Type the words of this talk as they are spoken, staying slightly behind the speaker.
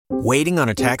Waiting on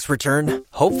a tax return?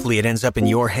 Hopefully it ends up in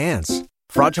your hands.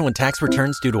 Fraudulent tax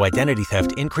returns due to identity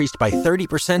theft increased by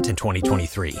 30% in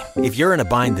 2023. If you're in a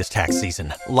bind this tax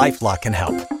season, LifeLock can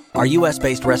help. Our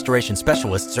U.S.-based restoration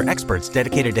specialists are experts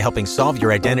dedicated to helping solve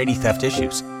your identity theft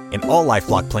issues. And all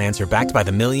LifeLock plans are backed by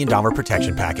the $1 Million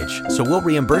Protection Package. So we'll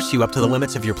reimburse you up to the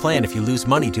limits of your plan if you lose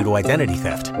money due to identity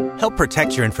theft. Help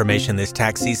protect your information this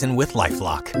tax season with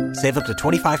LifeLock. Save up to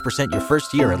 25% your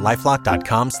first year at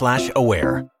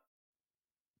LifeLock.com/aware.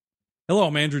 Hello,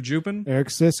 I'm Andrew Jupin. Eric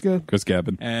Siska. Chris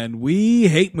Gavin. And we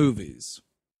hate movies.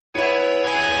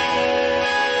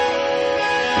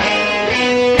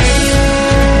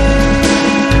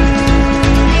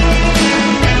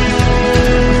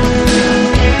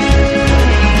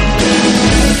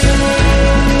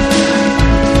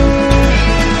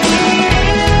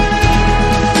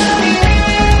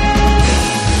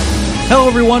 Hello,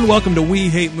 everyone. Welcome to We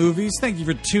Hate Movies. Thank you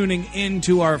for tuning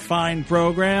into our fine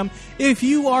program. If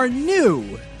you are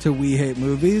new to We Hate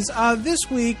Movies, this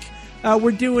week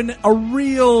we're doing a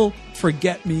real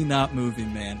forget-me-not movie,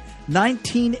 man.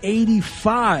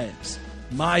 1985's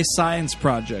My Science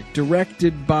Project,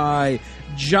 directed by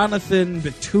Jonathan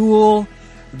Betuel.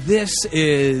 This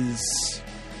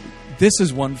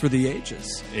is one for the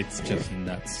ages. It's just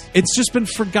nuts. It's just been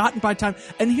forgotten by time.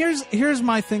 And here's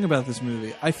my thing about this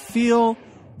movie. I feel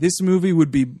this movie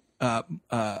would be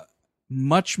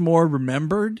much more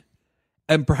remembered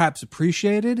and perhaps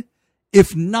appreciated,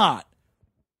 if not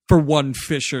for one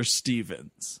Fisher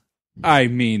Stevens. I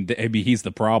mean, he's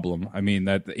the problem. I mean,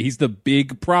 that he's the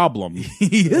big problem.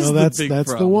 He is that's the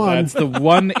the one. That's the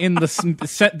one in the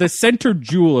center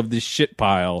jewel of this shit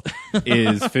pile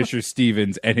is Fisher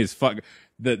Stevens and his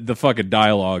the fucking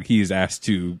dialogue he's asked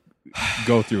to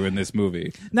go through in this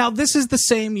movie. Now, this is the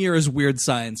same year as Weird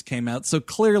Science came out, so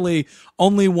clearly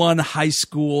only one high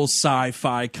school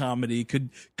sci-fi comedy could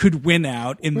win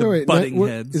out in the butting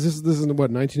heads. Is this in what,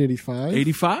 1985?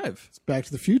 85. It's Back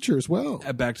to the Future as well.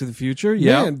 Back to the Future,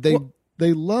 yeah. Man,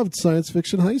 they loved science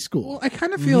fiction high school. Well, I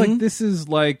kind of feel like this is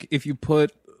like if you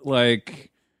put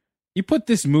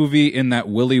this movie in that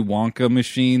Willy Wonka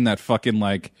machine that fucking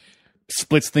like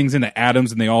splits things into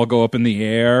atoms and they all go up in the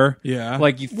air. Yeah.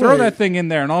 Like you throw that thing in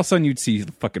there and all of a sudden you'd see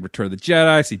the fucking Return of the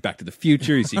Jedi, see Back to the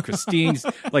Future, you see Christine,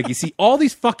 like you see all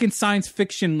these fucking science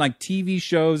fiction like TV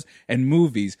shows and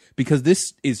movies because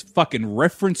this is fucking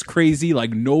reference crazy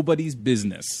like nobody's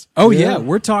business. Oh yeah,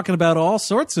 we're talking about all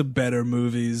sorts of better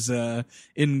movies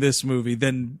in this movie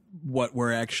than what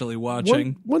we're actually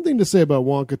watching. One thing to say about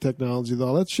Wonka technology,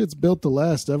 though, that shit's built to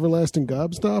last. Everlasting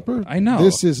gobstopper. I know.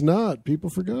 This is not.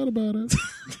 People forgot about it.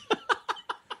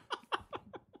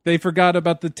 They forgot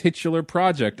about the titular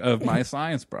project of My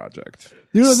Science Project.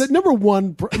 You know, that number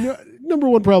one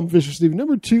problem, Fisher Stevens.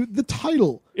 Number two, the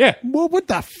title. Yeah. Well, what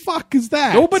the fuck is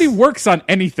that? Nobody works on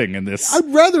anything in this.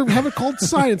 I'd rather have it called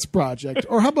Science Project.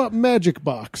 Or how about Magic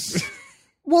Box?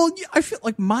 Well, I feel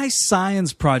like My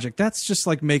Science Project, that's just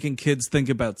like making kids think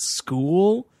about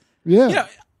school. Yeah. You know,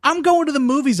 I'm going to the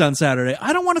movies on Saturday.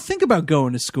 I don't want to think about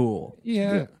going to school.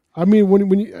 Yeah. I mean,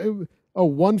 when you...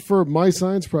 one for My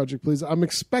Science Project, please. I'm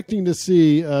expecting to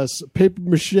see a paper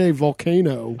mache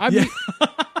volcano. I mean,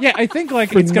 yeah, I think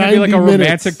like it's going to be like a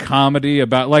romantic comedy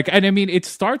about like, and I mean, it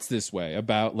starts this way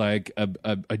about like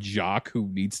a jock who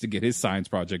needs to get his science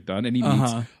project done, and he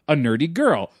meets a nerdy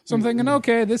girl. So I'm thinking,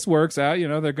 okay, this works out. You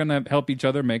know, they're going to help each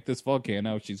other make this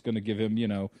volcano. She's going to give him,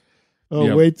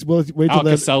 wait till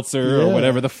Alka-Seltzer or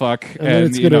whatever the fuck, and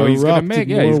he's going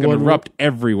to erupt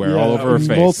everywhere, all over her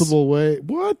face, multiple ways.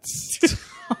 What?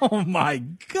 Oh my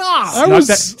god!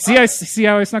 See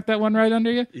how I snuck that one right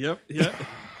under you? Yep. It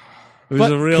was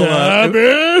a real,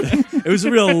 it was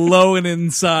a real low and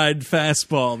inside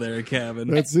fastball there, Kevin.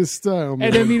 That's his style, man.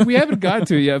 And I mean, we haven't gotten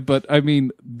to it yet, but I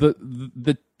mean,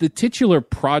 the titular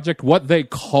project, what they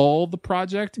call the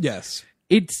project, yes,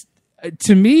 it's.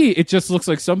 To me, it just looks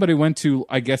like somebody went to,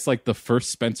 I guess, like the first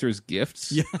Spencer's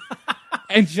Gifts,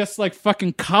 and just like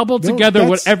fucking cobbled together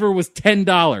whatever was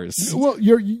 $10. Well,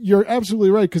 you're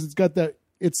absolutely right because it's got that.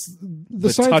 It's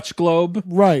the touch globe,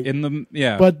 right? In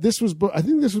the But this was, I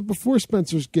think, this was before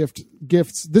Spencer's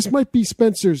Gifts. This might be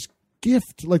Spencer's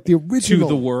Gift, like the original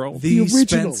to the world. The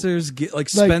original. Spencer's like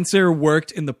Spencer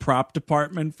worked in the prop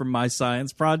department for My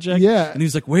Science Project. Yeah, and he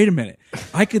was like, "Wait a minute,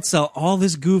 I could sell all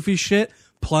this goofy shit."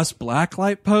 Plus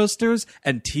blacklight posters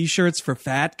and T-shirts for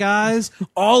fat guys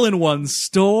all in one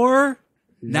store.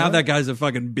 Now that guy's a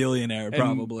fucking billionaire,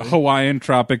 probably. And Hawaiian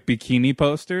tropic bikini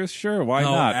posters? Sure, why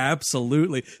not?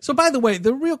 Absolutely. So, by the way,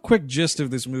 the real quick gist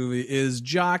of this movie is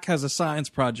Jock has a science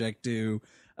project due,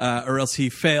 or else he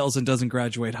fails and doesn't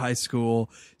graduate high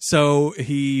school. So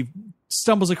he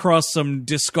stumbles across some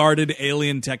discarded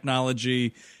alien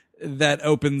technology that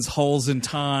opens holes in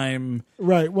time.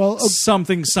 Right. Well,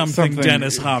 something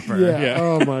Dennis Hopper. Yeah.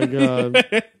 Oh my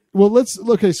God. Well, let's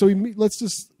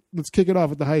kick it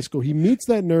off at the high school. He meets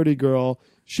that nerdy girl.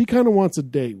 She kind of wants a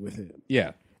date with him.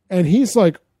 Yeah. And he's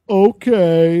like,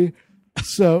 okay.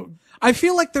 So I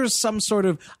feel like there's some sort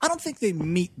of, I don't think they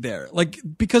meet there. Like,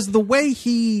 because the way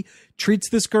he treats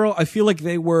this girl, I feel like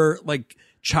they were like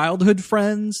childhood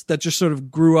friends that just sort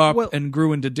of grew up and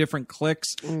grew into different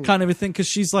cliques kind of a thing. Cause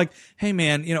she's like, hey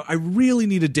man, I really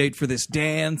need a date for this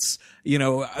dance.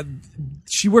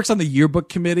 She works on the yearbook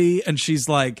committee and she's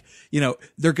like,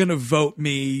 they're going to vote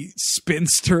me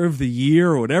spinster of the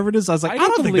year or whatever it is. I was like, I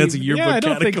don't think that's a yearbook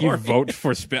category. I don't think you vote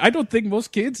for I don't think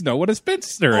most kids know what a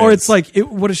spinster is. Or it's like,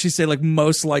 what does she say? Like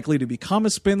most likely to become a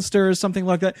spinster or something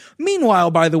like that.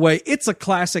 Meanwhile, by the way, it's a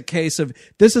classic case of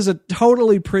this is a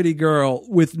totally pretty girl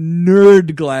with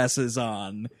nerd glasses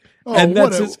on. Oh, and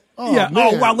that's Man.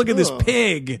 Oh, wow. Look at this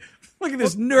pig. Look at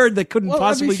this nerd that couldn't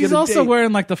possibly she's get a also date.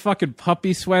 wearing like the fucking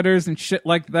puppy sweaters and shit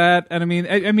like that. And I mean,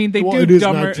 they do it is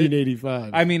dumber.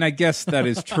 1985. I mean, I guess that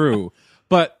is true,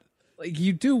 but like,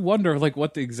 you do wonder like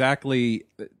what exactly,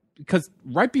 because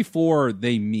right before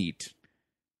they meet,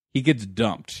 he gets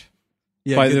dumped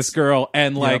by this girl,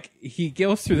 and like he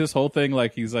goes through this whole thing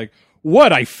like he's like,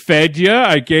 what, I fed you,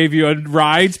 I gave you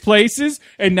rides places,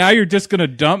 and now you're just gonna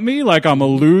dump me like I'm a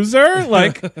loser?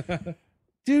 Like,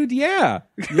 dude, yeah.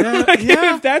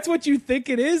 If that's what you think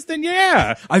it is, then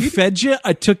yeah. I fed you.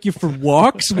 I took you for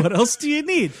walks. What else do you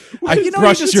need? I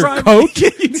brushed your coat.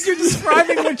 You're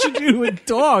describing what you do to a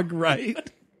dog,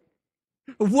 right?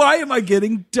 Why am I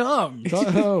getting dumb?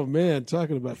 Oh, man.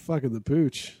 Talking about fucking the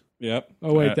pooch. Yep.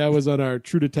 Oh, wait. That was on our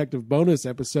True Detective bonus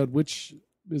episode, which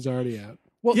is already out.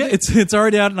 Well, yeah, it's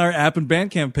already out on our app and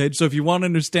Bandcamp page. So if you want to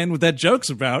understand what that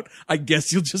joke's about, I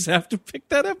guess you'll just have to pick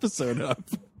that episode up.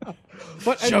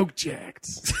 But joke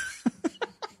jacks.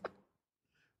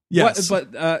 Yes.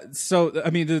 So I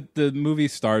mean, the movie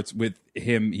starts with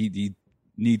him. He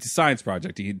needs a science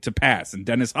project to pass, and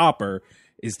Dennis Hopper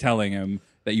is telling him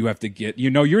that you have to get.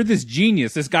 You're this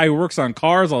genius, this guy who works on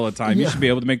cars all the time. You should be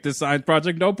able to make this science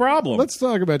project no problem. Let's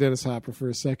talk about Dennis Hopper for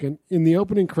a second. In the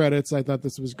opening credits, I thought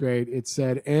this was great. It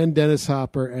said, and Dennis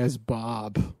Hopper as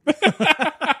Bob.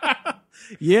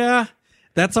 Yeah.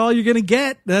 That's all you're going to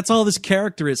get. That's all this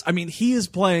character is. I mean, he is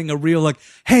playing a real like,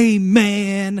 hey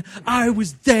man, I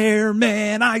was there,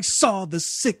 man. I saw the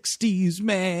 60s,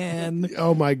 man.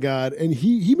 Oh my God. And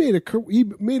he made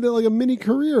like a mini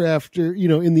career after,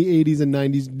 in the 80s and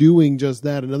 90s doing just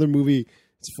that. Another movie,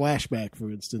 it's Flashback,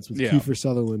 for instance, with Kiefer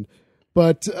Sutherland.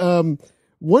 But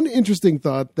one interesting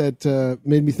thought that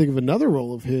made me think of another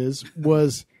role of his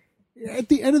was at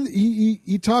the end of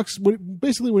he talks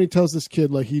basically when he tells this kid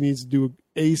like he needs to do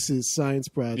ACE's science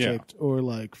project or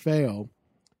like fail.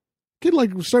 Kid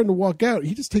like was starting to walk out.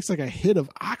 He just takes like a hit of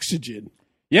oxygen.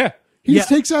 Yeah. He just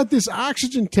takes out this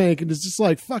oxygen tank and is just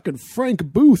like fucking Frank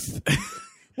Booth.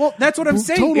 Well, that's what I'm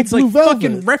saying. Total It's Blue like Velvet.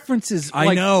 fucking references.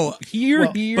 I know. Here,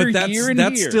 but that's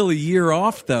here. still a year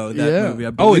off, though, that movie.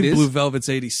 I believe Blue Velvet's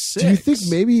 86. Do you think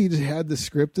maybe he had the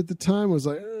script at the time? Was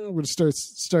like, we're going to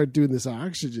start doing this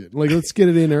oxygen. Like, let's get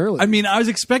it in early. I mean, I was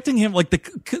expecting him, like,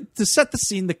 to set the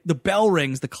scene, the bell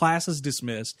rings, the class is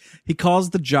dismissed. He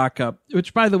calls the jock up,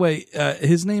 which, by the way,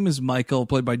 his name is Michael,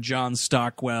 played by John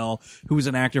Stockwell, who was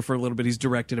an actor for a little bit. He's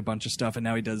directed a bunch of stuff, and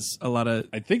now he does a lot of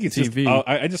I think it's TV.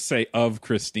 I just say of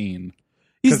Christine.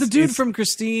 He's the dude from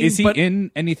Christine. Is he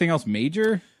in anything else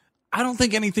major? I don't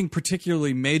think anything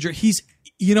particularly major. He's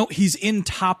in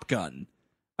Top Gun.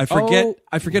 I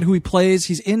forget who he plays.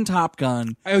 He's in Top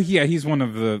Gun. Oh yeah, he's one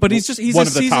of the. But he's one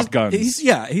of the Top Guns.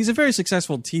 He's a very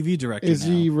successful TV director. Is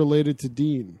he related to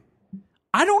Dean?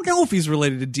 I don't know if he's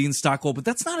related to Dean Stockwell, but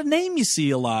that's not a name you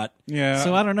see a lot. Yeah.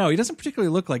 So I don't know. He doesn't particularly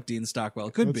look like Dean Stockwell.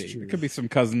 It could be. True. It could be some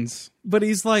cousins. But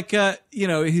he's like,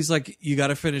 he's like, you got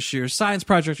to finish your science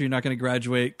project or you're not going to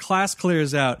graduate. Class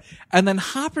clears out. And then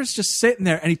Hopper's just sitting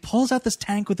there and he pulls out this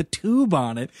tank with a tube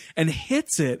on it and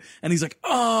hits it. And he's like,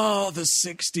 oh, the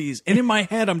 60s. And in my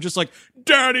head, I'm just like,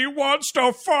 Daddy wants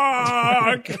to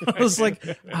fuck. I was like,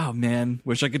 oh man,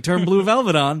 wish I could turn Blue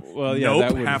Velvet on. Well, yeah, nope,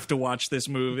 that would have to watch this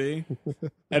movie.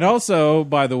 And also,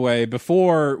 by the way,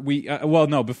 before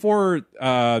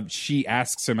she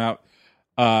asks him out,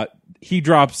 he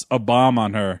drops a bomb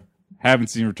on her.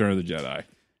 Haven't seen Return of the Jedi.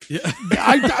 Yeah.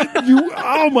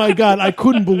 Oh my God, I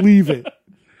couldn't believe it.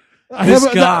 I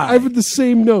have the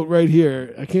same note right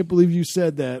here. I can't believe you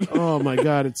said that. Oh my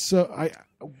God, it's so.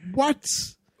 What?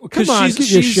 Come on,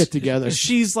 get your shit together.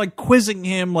 She's like quizzing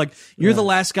him, like, you're the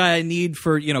last guy I need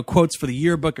for, quotes for the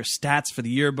yearbook or stats for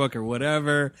the yearbook or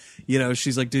whatever.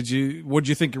 She's like, what'd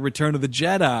you think of Return of the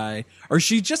Jedi? Or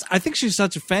I think she's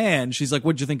such a fan. She's like,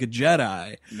 what'd you think of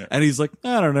Jedi? Yeah. And he's like,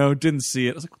 I don't know, didn't see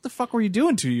it. I was like, what the fuck were you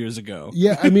doing 2 years ago?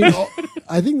 Yeah, I mean,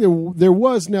 I think there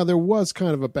was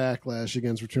kind of a backlash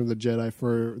against Return of the Jedi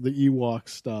for the Ewok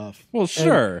stuff. Well,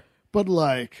 sure. But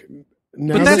like...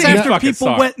 But that's after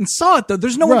people went and saw it, though.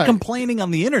 There's no one complaining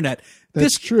on the internet.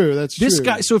 That's true. This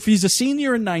guy, so if he's a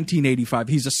senior in 1985,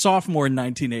 he's a sophomore in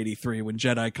 1983 when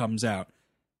Jedi comes out.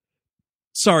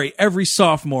 Sorry, every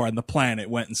sophomore on the planet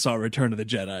went and saw Return of the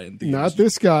Jedi in theaters. Not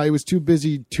this guy. He was too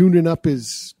busy tuning up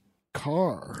his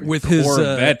car. With his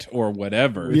Corvette or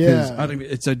whatever. Yeah.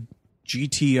 It's a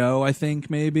GTO, I think,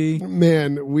 maybe.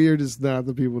 Man, weird is not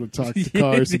the people to talk to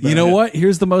cars about. You know what?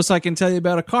 Here's the most I can tell you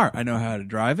about a car. I know how to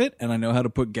drive it, and I know how to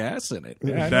put gas in it.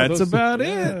 Yeah, that's about it.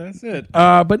 Yeah, that's it.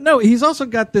 But no, he's also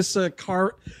got this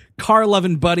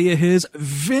car-loving buddy of his,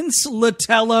 Vince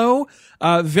Latello,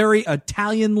 very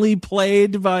Italianly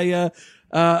played by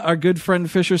our good friend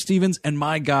Fisher Stevens. And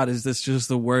my God, is this just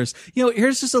the worst?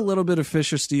 Here's just a little bit of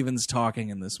Fisher Stevens talking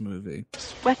in this movie.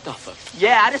 Swept off her.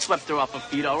 Yeah, I just swept her off her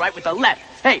feet, all right, with the left.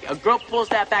 Hey, a girl pulls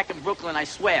that back in Brooklyn, I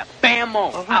swear. Bam,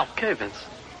 oh, okay, Vince.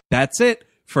 That's it.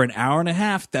 For an hour and a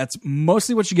half, that's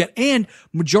mostly what you get. And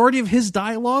majority of his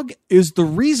dialogue is the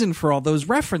reason for all those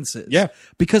references. Yeah.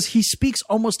 Because he speaks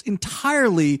almost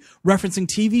entirely referencing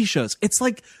TV shows. It's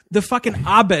like the fucking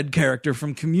Abed character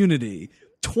from Community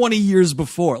 20 years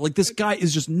before. Like, this guy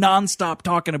is just nonstop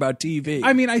talking about TV.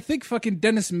 I mean, I think fucking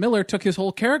Dennis Miller took his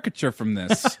whole caricature from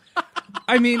this.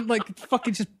 I mean, like,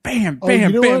 fucking just bam,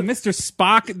 bam, bam. Mr.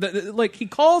 Spock, like, he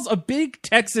calls a big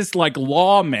Texas, like,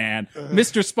 lawman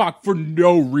Mr. Spock for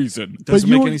no reason. Doesn't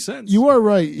make any sense. You are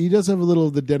right. He does have a little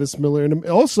of the Dennis Miller in him.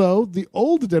 Also, the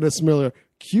old Dennis Miller.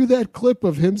 Cue that clip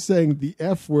of him saying the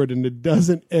F word and it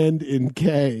doesn't end in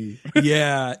K.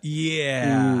 Yeah. I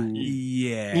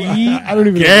don't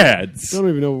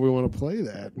even know if we want to play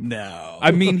that. No. I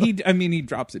mean, he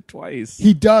drops it twice.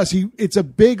 He does. It's a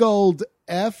big old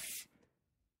F,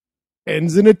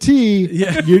 ends in a T.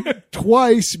 Yeah.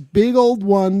 Twice, big old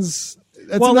ones.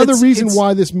 That's another reason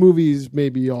why this movie is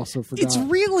maybe also forgotten. It's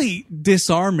really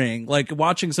disarming, like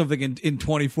watching something in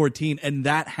 2014 and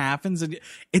that happens, and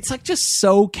it's like just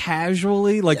so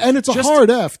casually, like, and it's a hard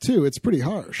F too. It's pretty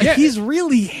harsh. Yeah, he's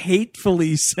really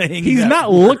hatefully saying he's that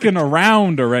not word. looking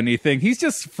around or anything. He's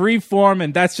just free form,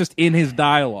 and that's just in his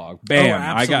dialogue. Bam!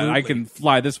 I can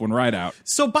fly this one right out.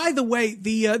 So, by the way,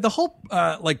 the whole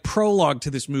like prologue to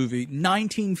this movie,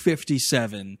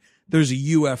 1957. There's a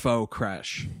UFO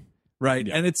crash. Right,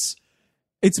 yeah. And it's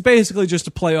basically just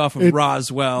a play off of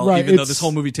Roswell, even though this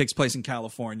whole movie takes place in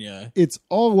California. It's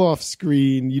all off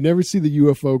screen. You never see the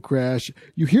UFO crash.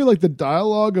 You hear like the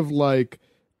dialogue of like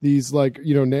these like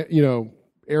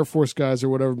Air Force guys or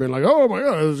whatever being like, "Oh my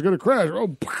God, it's gonna crash!"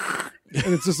 Oh,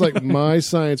 and it's just like my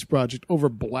science project over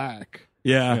black.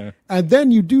 Yeah. And then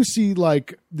you do see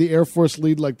like the Air Force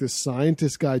lead like this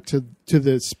scientist guy to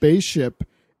the spaceship,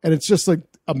 and it's just like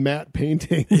a matte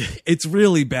painting. It's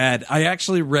really bad. I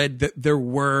actually read that there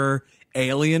were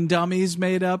alien dummies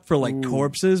made up for like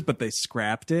corpses, but they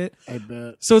scrapped it. I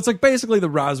bet. So it's like basically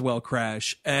the Roswell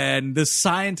crash, and the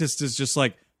scientist is just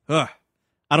like, I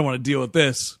don't want to deal with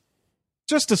this.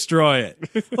 Just destroy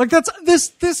it. Like, that's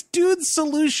this dude's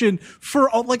solution for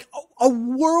a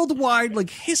worldwide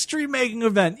like history making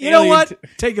event. You know what?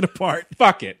 Take it apart.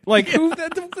 Fuck it. Like,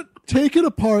 take it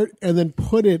apart and then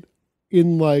put it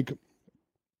in like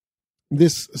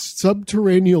this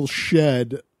subterranean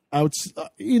shed out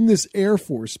in this Air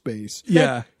Force base.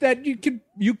 Yeah. That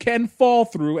you can fall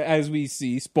through, as we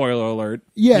see. Spoiler alert.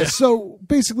 Yeah. So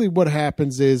basically what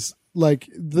happens is like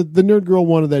the nerd girl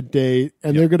wanted that date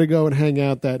and they're going to go and hang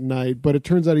out that night. But it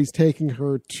turns out he's taking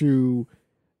her to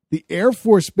the Air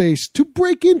Force Base to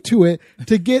break into it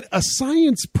to get a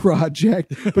science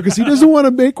project because he doesn't want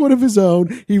to make one of his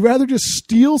own. He'd rather just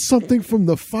steal something from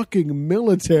the fucking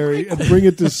military and bring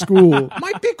it to school.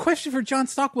 My big question for John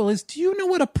Stockwell is, do you know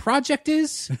what a project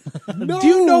is? No. Do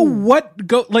you know what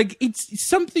it's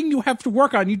something you have to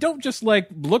work on. You don't just like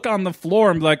look on the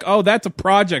floor and be like, oh, that's a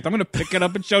project. I'm going to pick it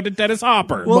up and show it to Dennis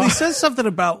Hopper. Well, he says something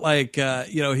about like,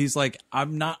 he's like,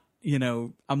 I'm not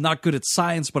good at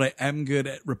science, but I am good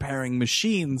at repairing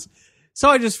machines. So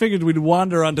I just figured we'd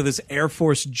wander onto this Air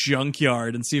Force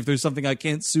junkyard and see if there's something I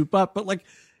can't soup up. But like,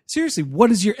 seriously, what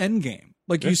is your end game?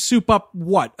 Like, you soup up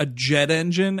what? A jet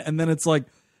engine? And then it's like,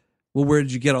 well, where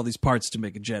did you get all these parts to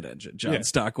make a jet engine, John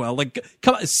Stockwell? Like,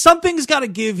 come on, something's got to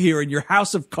give here in your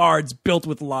house of cards built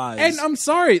with lies. And I'm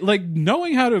sorry, like,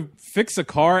 knowing how to fix a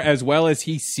car as well as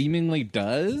he seemingly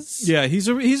does. Yeah, he's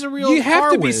a real. You have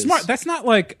car to be whiz. smart. That's not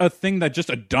like a thing that just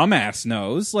a dumbass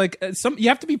knows. Like, you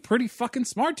have to be pretty fucking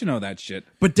smart to know that shit.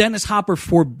 But Dennis Hopper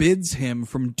forbids him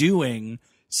from doing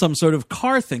some sort of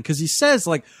car thing because he says,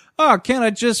 like, oh, can't I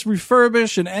just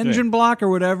refurbish an engine block or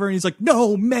whatever? And he's like,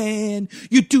 no, man,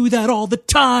 you do that all the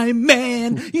time,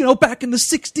 man. You know, back in the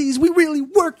 60s, we really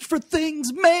worked for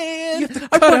things, man.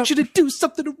 I want you to do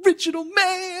something original,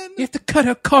 man. You have to cut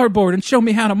out cardboard and show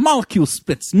me how the molecule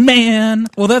splits, man.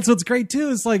 Well, that's what's great,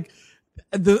 too. It's like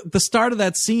the start of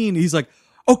that scene, he's like,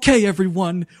 okay,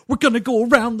 everyone, we're going to go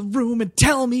around the room and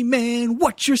tell me, man,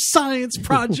 what your science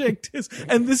project is.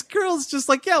 And this girl's just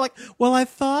like, yeah, like, well, I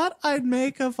thought I'd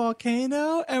make a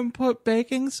volcano and put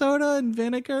baking soda and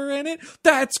vinegar in it.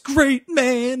 That's great,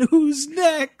 man. Who's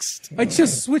next? I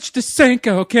just switched to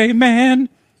Senka, okay, man?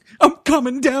 I'm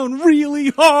coming down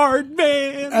really hard,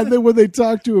 man. And then when they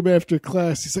talk to him after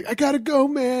class, he's like, I gotta go,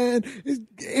 man. It's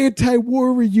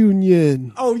anti-war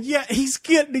reunion. Oh, yeah, he's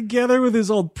getting together with his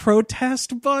old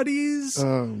protest buddies.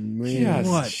 Oh, man.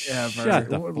 Whatever. Shut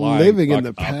the Living in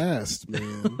the fuck up. past,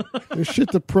 man. There's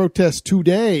shit to protest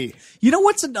today. You know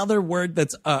what's another word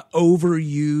that's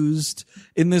overused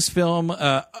in this film,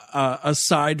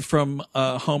 aside from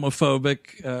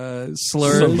homophobic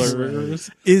slurs?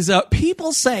 Is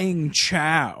people saying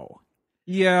chow.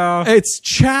 Yeah. It's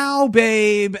chow,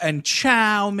 babe, and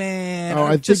chow, man. Oh,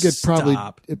 I think Just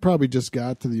it probably just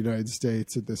got to the United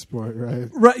States at this point, right?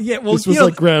 Right, yeah. Well, This was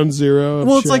like ground zero.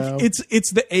 Well, it's chow. like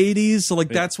it's the 80s, so like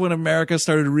that's when America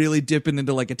started really dipping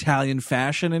into like Italian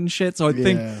fashion and shit. So I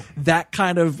think that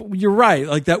kind of, you're right,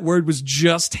 like that word was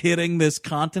just hitting this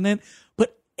continent,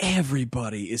 but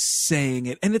everybody is saying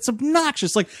it, and it's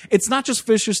obnoxious. Like, it's not just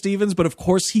Fisher Stevens, but of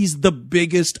course he's the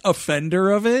biggest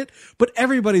offender of it. But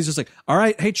everybody's just like, all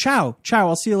right, hey, chow,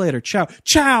 I'll see you later,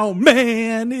 chow,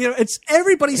 man. You know, it's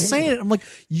everybody's saying it. I'm like,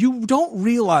 you don't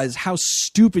realize how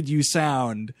stupid you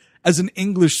sound as an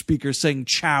English speaker saying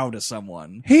chow to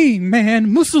someone. Hey,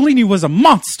 man, Mussolini was a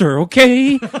monster,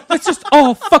 okay? Let's just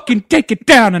all fucking take it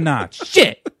down a notch.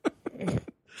 Shit.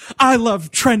 I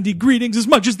love trendy greetings as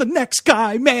much as the next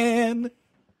guy, man.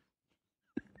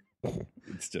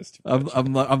 It's just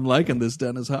I'm liking this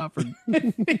Dennis Hopper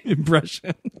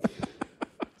impression.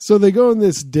 So they go on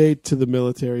this date to the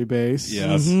military base.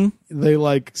 Yes. They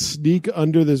like sneak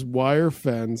under this wire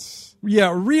fence.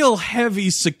 Yeah, real heavy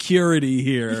security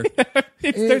here.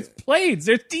 There's planes.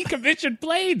 There's decommissioned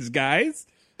planes, guys.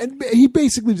 And he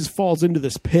basically just falls into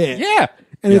this pit. Yeah.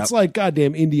 And it's like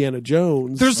goddamn Indiana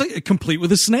Jones. There's like complete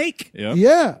with a snake. Yeah.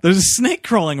 Yeah. There's a snake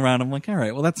crawling around. I'm like, all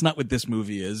right, well, that's not what this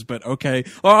movie is, but okay.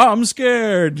 Oh, I'm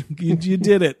scared. You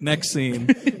did it. Next scene.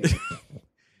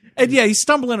 And yeah, he's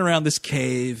stumbling around this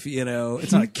cave. You know,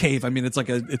 it's not a cave. I mean, it's like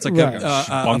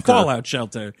a fallout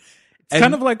shelter. It's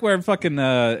kind of like where fucking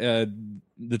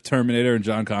the Terminator and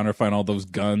John Connor find all those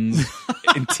guns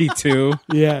in T2.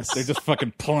 Yes. They're just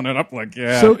fucking pulling it up like,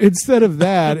 yeah. So instead of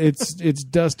that, it's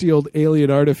dusty old alien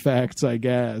artifacts, I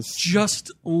guess.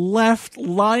 Just left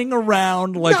lying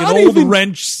around like Not an old even-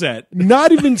 wrench set.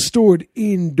 Not even stored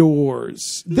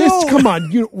indoors. Come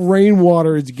on,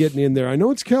 rainwater is getting in there. I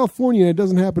know it's California and it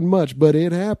doesn't happen much, but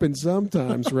it happens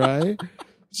sometimes, right?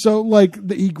 So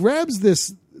like he grabs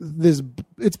this,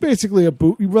 it's basically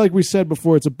like we said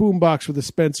before, it's a boombox with a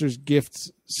Spencer's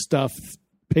Gifts stuff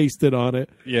pasted on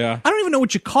it. Yeah. I don't even know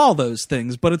what you call those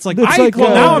things, but it's like,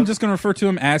 now I'm just going to refer to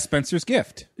him as Spencer's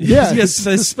Gift. Yeah. yes,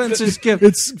 the Spencer's gift.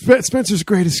 It's Spencer's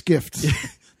greatest gift.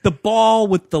 The ball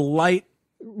with the light.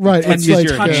 Right. And It's you like,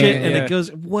 touch it and yeah. it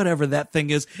goes, whatever that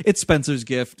thing is. It's Spencer's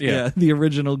gift. Yeah. The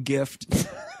original gift.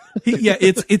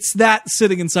 It's that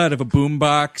sitting inside of a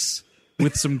boombox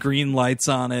with some green lights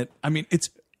on it. I mean, it's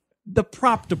the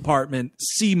prop department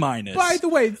C-. By the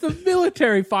way, the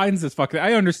military finds this fucking...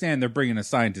 I understand they're bringing a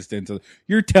scientist in. So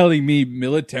you're telling me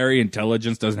military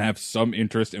intelligence doesn't have some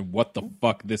interest in what the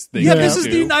fuck this thing Yeah, is? this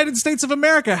is the United States of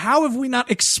America. How have we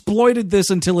not exploited this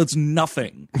until it's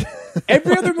nothing?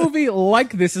 Every other movie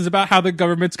like this is about how the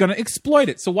government's going to exploit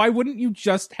it. So why wouldn't you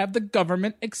just have the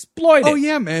government exploit it? Oh,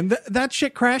 yeah, man. That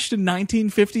shit crashed in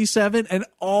 1957, and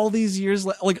all these years...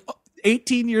 like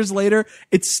 18 years later,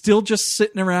 it's still just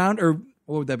sitting around, or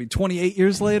what would that be, 28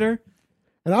 years later?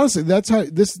 And honestly, that's how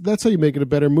you make it a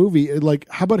better movie. Like,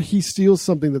 how about he steals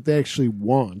something that they actually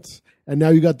want, and now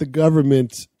you got the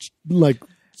government like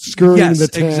scurrying the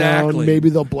town. Exactly. Maybe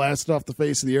they'll blast off the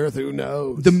face of the earth. Who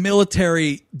knows? The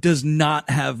military does not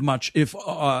have much, if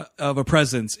of a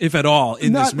presence, if at all,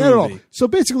 in this movie. Not at all. So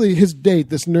basically, his date,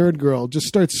 this nerd girl, just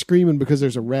starts screaming because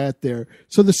there's a rat there.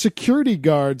 So the security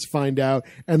guards find out,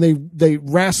 and they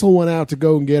wrestle one out to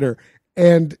go and get her.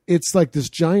 And it's like this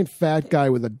giant fat guy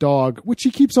with a dog, which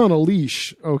he keeps on a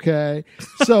leash. Okay,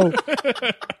 so.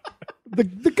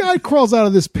 The guy crawls out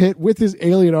of this pit with his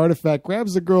alien artifact,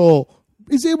 grabs the girl,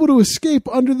 is able to escape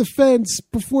under the fence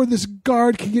before this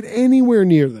guard can get anywhere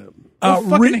near them.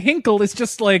 Fucking Hinkle is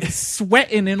just like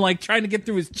sweating and like trying to get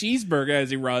through his cheeseburger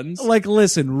as he runs. Like,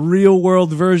 listen, real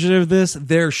world version of this,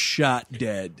 they're shot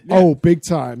dead. Yeah. Oh, big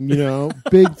time,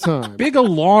 big time. Big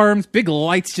alarms, big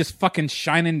lights just fucking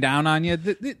shining down on you.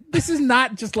 This is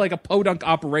not just like a podunk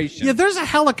operation. Yeah, there's a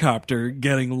helicopter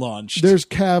getting launched. There's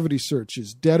cavity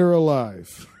searches, dead or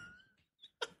alive.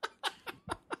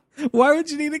 Why would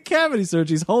you need a cavity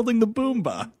search? He's holding the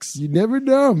boombox. You never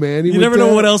know, man. You never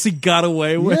know what else he got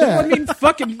away with. Yeah. I mean,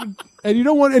 fucking... And you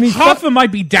don't want any... Hoffa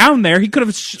might be down there. He could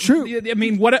have... True. I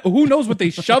mean, who knows what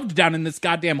they shoved down in this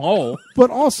goddamn hole.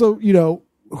 But also,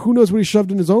 who knows what he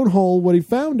shoved in his own hole, what he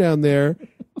found down there.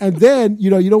 And then, you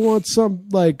don't want some,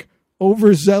 like,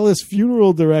 overzealous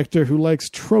funeral director who likes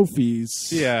trophies.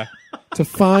 Yeah. To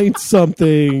find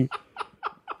something...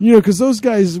 because those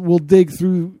guys will dig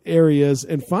through areas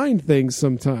and find things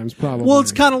sometimes, probably. Well,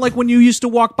 it's kind of like when you used to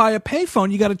walk by a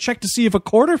payphone, you got to check to see if a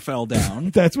quarter fell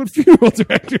down. That's what funeral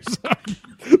directors are.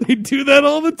 They do that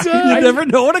all the time. You never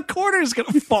know when a quarter is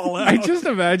going to fall out. I just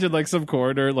imagine like some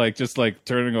coroner like just like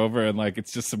turning over and like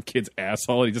it's just some kid's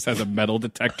asshole and he just has a metal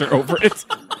detector over it.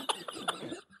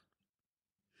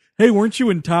 Hey, weren't you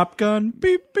in Top Gun?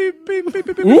 Beep, beep, beep, beep,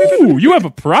 beep, beep. Ooh, you have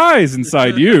a prize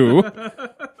inside you.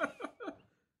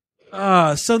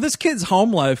 So this kid's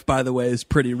home life, by the way, is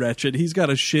pretty wretched. He's got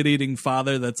a shit-eating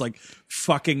father that's like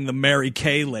fucking the Mary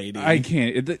Kay lady. I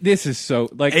can't. This is so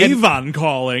like Avon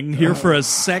calling here for a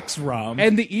sex rom.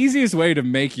 And the easiest way to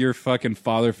make your fucking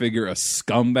father figure a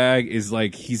scumbag is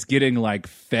like he's getting like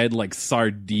fed like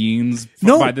sardines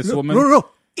by this woman. No.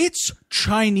 It's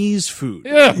Chinese food.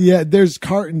 Yeah, there's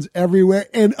cartons everywhere,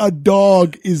 and a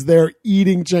dog is there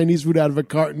eating Chinese food out of a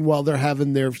carton while they're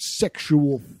having their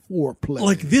sexual foreplay.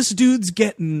 Like, this dude's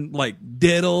getting, like,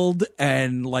 diddled,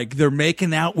 and, like, they're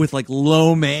making out with, like,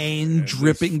 lo mein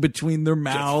dripping between their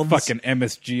mouths. Fucking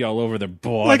MSG all over their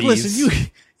bodies. Like, listen,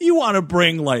 you want to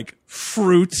bring, like,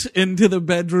 fruit into the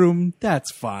bedroom?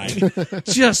 That's fine.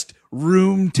 Just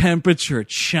room temperature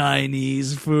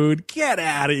Chinese food. Get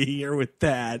out of here with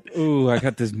that. Ooh, I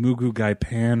got this Mugu Gai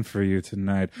pan for you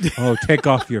tonight. Oh, take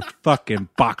off your fucking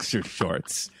boxer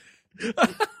shorts.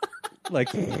 Like,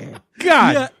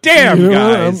 God damn,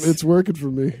 guys. It's working for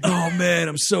me. Oh, man,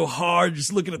 I'm so hard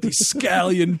just looking at these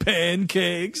scallion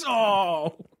pancakes.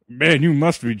 Oh. Man, you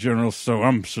must be General, so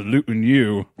I'm saluting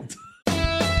you.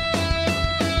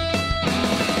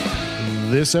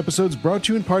 This episode's brought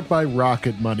to you in part by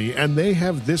Rocket Money, and they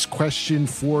have this question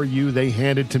for you. They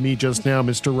handed to me just now.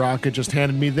 Mr. Rocket just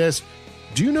handed me this.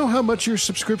 Do you know how much your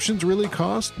subscriptions really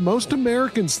cost? Most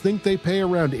Americans think they pay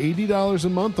around $80 a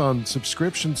month on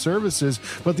subscription services,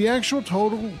 but the actual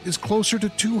total is closer to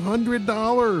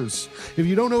 $200. If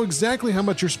you don't know exactly how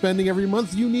much you're spending every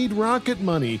month, you need Rocket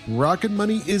Money. Rocket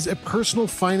Money is a personal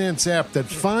finance app that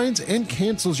finds and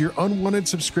cancels your unwanted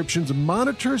subscriptions,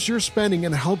 monitors your spending,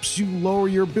 and helps you lower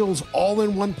your bills all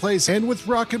in one place. And with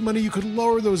Rocket Money, you could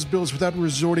lower those bills without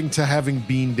resorting to having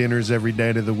bean dinners every day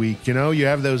of the week. You know, you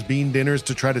have those bean dinners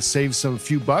to try to save some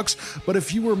few bucks, but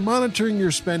if you were monitoring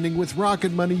your spending with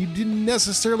Rocket Money, you didn't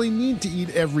necessarily need to eat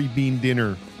every bean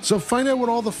dinner. So find out what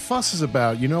all the fuss is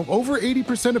about. You know, over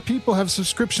 80% of people have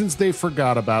subscriptions they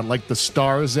forgot about, like the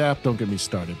Stars app. Don't get me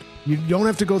started. You don't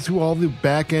have to go through all the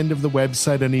back end of the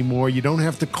website anymore. You don't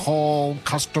have to call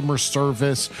customer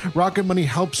service. Rocket Money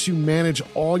helps you manage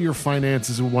all your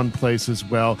finances in one place as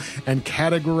well and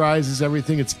categorizes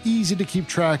everything. It's easy to keep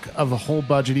track of a whole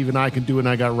budget. Even I can do it, and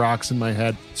I got rocks in my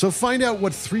head. So find out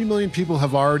what 3 million people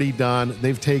have already done.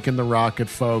 They've taken the Rocket,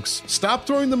 folks. Stop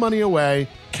throwing the money away.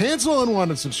 Cancel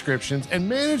unwanted subscriptions and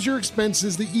manage your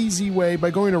expenses the easy way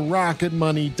by going to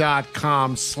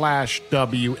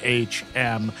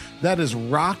rocketmoney.com/WHM. That is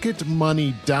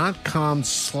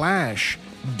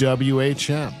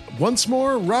rocketmoney.com/WHM. Once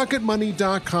more,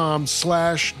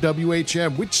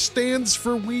 rocketmoney.com/WHM, which stands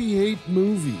for We Hate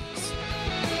Movies.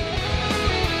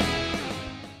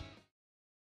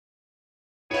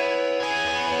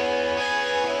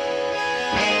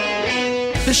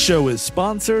 This show is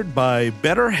sponsored by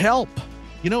BetterHelp.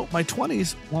 You know, my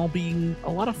 20s, while being a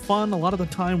lot of fun, a lot of the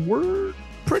time were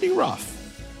pretty rough.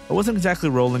 I wasn't exactly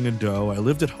rolling in dough. I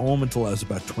lived at home until I was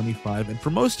about 25, and for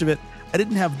most of it, I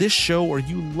didn't have this show or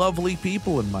you lovely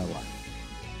people in my life.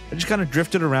 I just kind of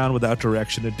drifted around without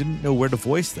direction and didn't know where to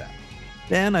voice that.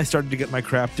 Then I started to get my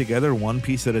crap together one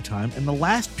piece at a time, and the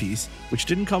last piece, which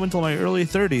didn't come until my early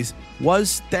 30s,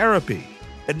 was therapy.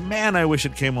 And man, I wish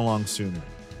it came along sooner.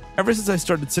 Ever since I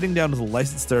started sitting down with a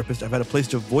licensed therapist, I've had a place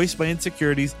to voice my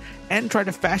insecurities and try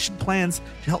to fashion plans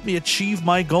to help me achieve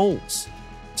my goals.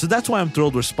 So that's why I'm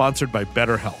thrilled we're sponsored by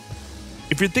BetterHelp.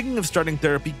 If you're thinking of starting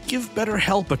therapy, give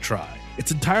BetterHelp a try.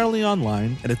 It's entirely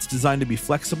online, and it's designed to be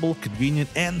flexible, convenient,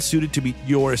 and suited to meet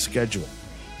your schedule.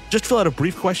 Just fill out a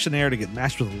brief questionnaire to get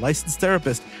matched with a licensed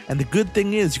therapist, and the good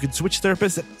thing is you can switch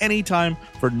therapists at any time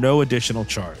for no additional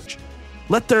charge.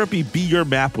 Let therapy be your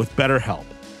map with BetterHelp.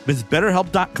 Visit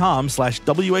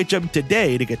BetterHelp.com/WHM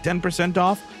today to get 10%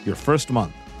 off your first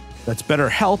month. That's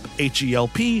BetterHelp,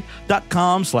 HELP.com/WHM.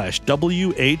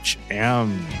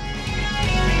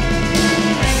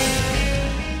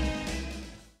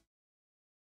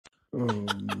 Oh,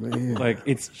 man. Like,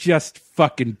 it's just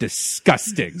fucking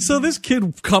disgusting. So this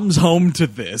kid comes home to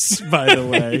this, by the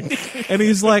way, and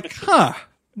he's like,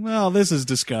 well, this is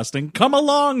disgusting. Come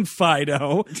along,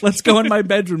 Fido. Let's go in my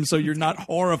bedroom so you're not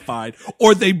horrified.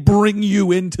 Or they bring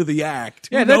you into the act.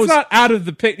 Yeah, that's not out of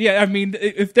the pit. Yeah, I mean,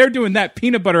 if they're doing that,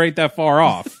 peanut butter ain't that far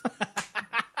off.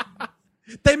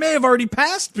 They may have already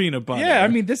passed peanut butter. Yeah, I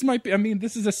mean, this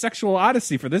is a sexual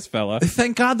odyssey for this fella.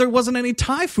 Thank God there wasn't any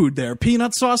Thai food there.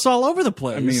 Peanut sauce all over the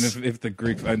place. I mean, if the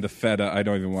Greek and the feta, I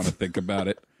don't even want to think about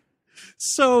it.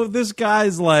 So this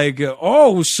guy's like,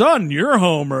 oh, son, you're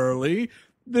home early.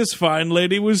 This fine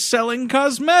lady was selling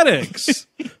cosmetics.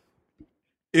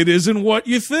 It isn't what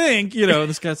you think. You know,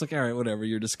 this guy's like, all right, whatever,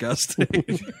 you're disgusting.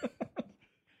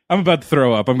 I'm about to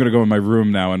throw up. I'm going to go in my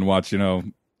room now and watch, I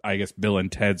guess Bill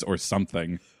and Ted's or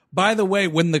something. By the way,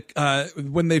 when they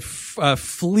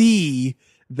flee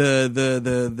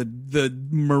the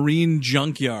marine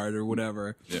junkyard or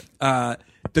whatever,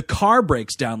 the car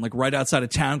breaks down like right outside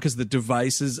of town because the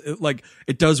device is like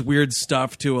it does weird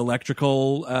stuff to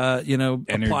electrical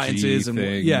appliances and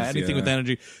things, anything with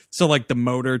energy. So like the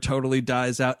motor totally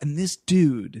dies out, and this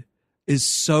dude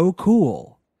is so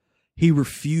cool. He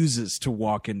refuses to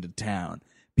walk into town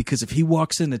because if he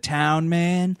walks into town,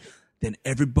 man, then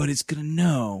everybody's gonna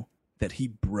know that he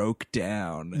broke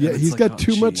down. Yeah, he's got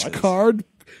too much car.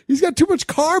 He's got too much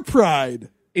car pride.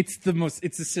 It's the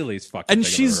silliest fucking and thing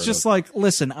she's I've ever just heard of. like,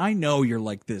 listen, I know you're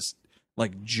like this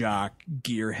like jock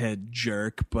gearhead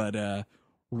jerk, but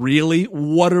really,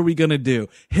 what are we gonna do?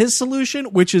 His solution,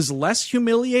 which is less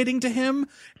humiliating to him,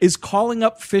 is calling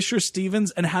up Fisher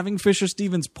Stevens and having Fisher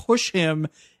Stevens push him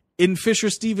in Fisher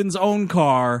Stevens' own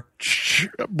car.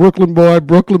 Brooklyn boy.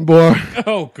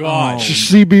 Oh God.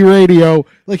 CB radio.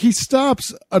 Like, he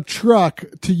stops a truck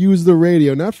to use the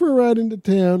radio, not for a ride into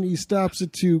town. He stops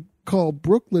it to call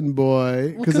Brooklyn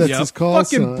boy because that's his call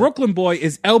fucking sign. Brooklyn boy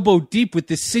is elbow deep with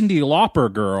this Cyndi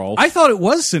Lauper girl. I thought it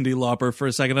was Cyndi Lauper for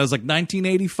a second. I was like,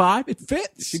 1985. It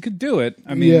fits. She could do it.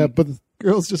 I mean, yeah, but the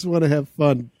girls just want to have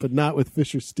fun, but not with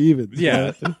Fisher Stevens.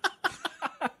 Yeah.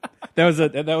 That was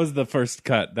the first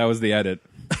cut. That was the edit.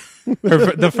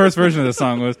 The first version of the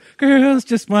song was "Girls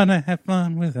just wanna have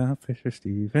fun without Fisher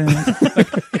Stevens."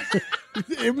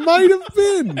 It might have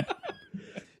been.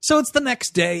 So it's the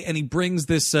next day, and he brings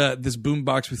this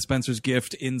boombox with Spencer's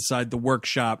gift inside the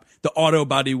workshop, the auto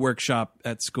body workshop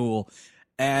at school.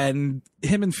 And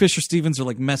him and Fisher Stevens are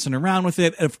like messing around with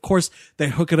it. And of course, they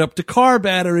hook it up to car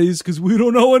batteries because we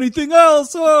don't know anything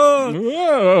else.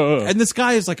 Oh. And this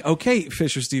guy is like, okay,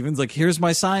 Fisher Stevens, like, here's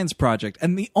my science project.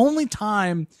 And the only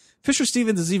time Fisher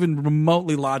Stevens is even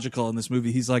remotely logical in this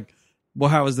movie, he's like, well,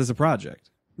 how is this a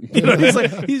project? You know, he's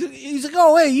like,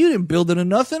 oh, hey, you didn't build it or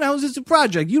nothing. How is this a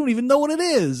project? You don't even know what it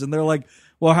is. And they're like,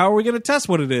 well, how are we going to test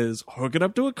what it is? Hook it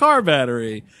up to a car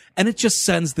battery. And it just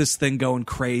sends this thing going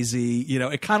crazy. You know,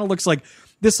 it kind of looks like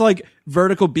this like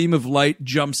vertical beam of light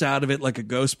jumps out of it like a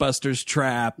Ghostbusters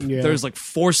trap. Yeah. There's like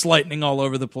force lightning all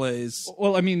over the place.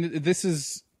 Well, I mean,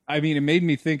 it made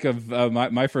me think of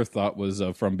my first thought was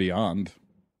From Beyond.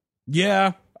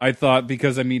 Yeah. I thought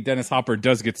because, Dennis Hopper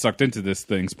does get sucked into this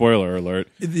thing. Spoiler alert.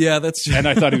 Yeah, that's true. And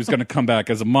I thought he was going to come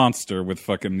back as a monster with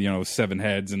fucking, 7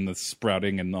 heads and the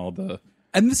sprouting and all the...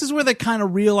 And this is where they kind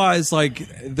of realize, like,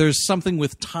 there's something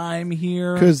with time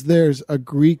here. Because there's an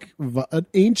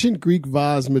ancient Greek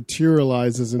vase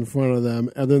materializes in front of them,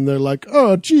 and then they're like,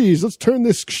 oh, geez, let's turn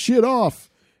this shit off.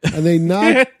 And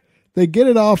they they get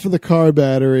it off of the car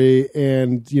battery,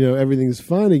 and, everything's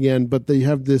fine again, but they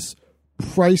have this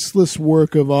priceless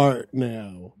work of art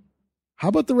now. How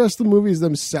about the rest of the movie is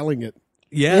them selling it?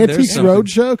 Antiques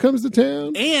Roadshow comes to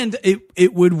town. And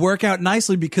it would work out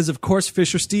nicely because, of course,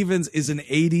 Fisher Stevens is an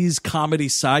 80s comedy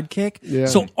sidekick. Yeah.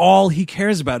 So all he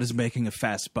cares about is making a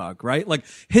fast buck, right? Like,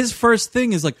 his first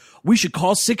thing is like, we should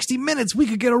call 60 Minutes. We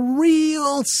could get a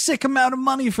real sick amount of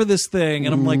money for this thing.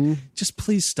 And I'm like, just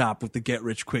please stop with the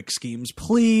get-rich-quick schemes.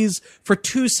 Please, for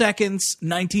 2 seconds,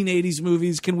 1980s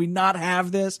movies, can we not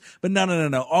have this? But no.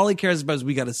 All he cares about is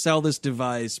we got to sell this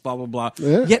device, blah, blah, blah.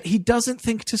 Yeah. Yet he doesn't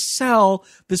think to sell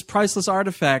this priceless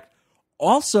artifact.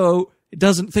 Also,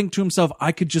 doesn't think to himself,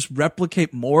 I could just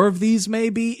replicate more of these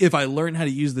maybe if I learn how to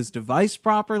use this device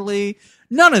properly.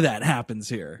 None of that happens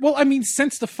here. Well, I mean,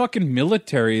 since the fucking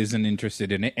military isn't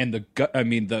interested in it, and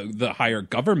the higher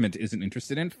government isn't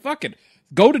interested in it, fuck it.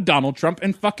 Go to Donald Trump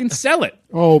and fucking sell it.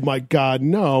 Oh my God,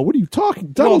 no! What are you talking?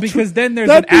 Because then there's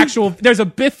there's a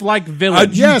Biff-like villain.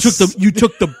 Yes. You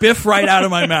took the Biff right out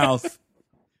of my mouth.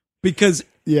 Because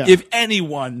if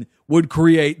anyone would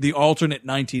create the alternate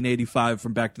 1985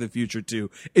 from Back to the Future 2,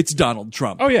 it's Donald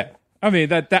Trump. Oh yeah, I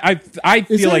mean I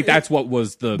feel like that's what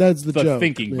was the joke,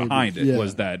 thinking maybe. behind it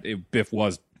was that Biff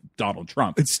was Donald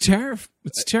Trump. It's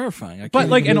terrifying.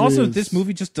 And also this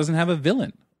movie just doesn't have a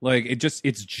villain. Like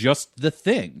it's just the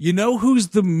Thing. You know who's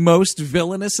the most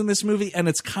villainous in this movie? And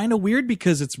it's kind of weird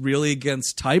because it's really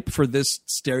against type for this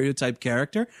stereotype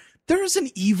character. There's an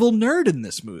evil nerd in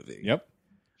this movie. Yep.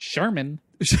 Sherman.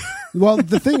 Well,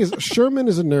 the thing is, Sherman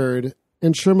is a nerd,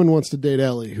 and Sherman wants to date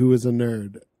Ellie, who is a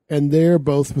nerd. And they're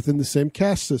both within the same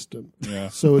caste system. Yeah.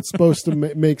 So it's supposed to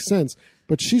make sense.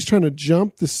 But she's trying to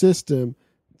jump the system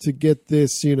to get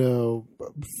this,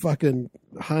 fucking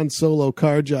Han Solo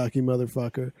car jockey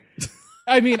motherfucker.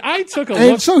 I mean, I took a look.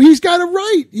 And so he's got a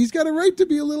right. He's got a right to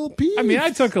be a little peeved. I mean,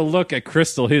 I took a look at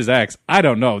Crystal, his ex. I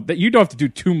don't know. That you don't have to do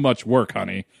too much work,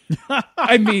 honey.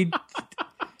 I mean,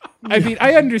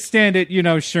 I understand it,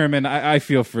 Sherman. I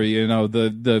feel for you.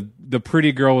 The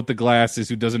pretty girl with the glasses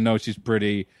who doesn't know she's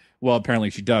pretty. Well, apparently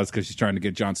she does because she's trying to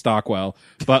get John Stockwell.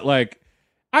 But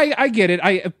I get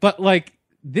it. But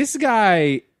this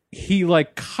guy, he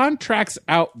contracts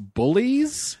out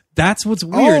bullies. That's what's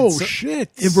weird. Oh, shit.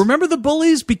 Remember the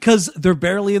bullies? Because they're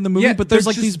barely in the movie, but there's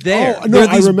these there. Oh, no,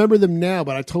 I remember them now,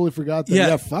 but I totally forgot them.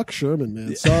 Yeah, fuck Sherman,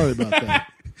 man. Sorry about that.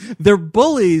 They're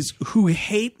bullies who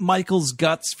hate Michael's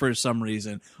guts for some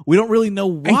reason. We don't really know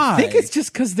why. I think it's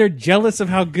just because they're jealous of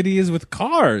how good he is with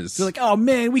cars. They're like, oh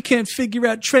man, we can't figure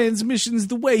out transmissions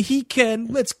the way he can.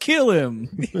 Let's kill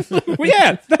him. Well,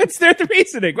 yeah, that's their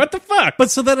reasoning. What the fuck? But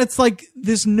so then it's like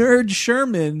this nerd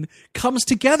Sherman comes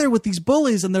together with these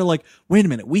bullies and they're like, wait a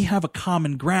minute, we have a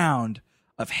common ground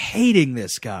of hating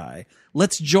this guy.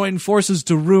 Let's join forces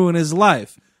to ruin his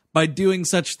life by doing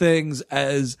such things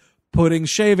as putting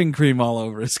shaving cream all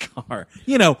over his car.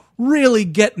 Really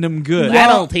getting him good.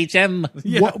 That'll teach him.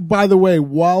 Yeah. By the way,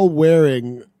 while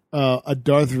wearing a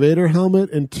Darth Vader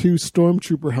helmet and 2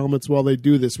 Stormtrooper helmets while they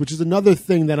do this, which is another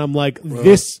thing that I'm like,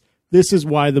 this is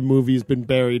why the movie's been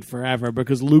buried forever,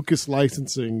 because Lucas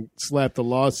Licensing slapped a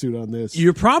lawsuit on this.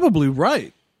 You're probably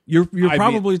right. You're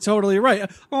probably totally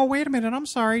right. Oh, wait a minute. I'm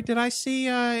sorry. Did I see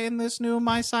in this new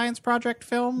My Science Project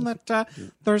film that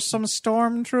there's some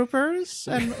stormtroopers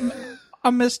and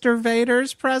a Mr.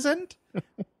 Vader's present?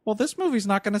 Well, this movie's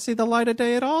not going to see the light of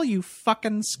day at all, you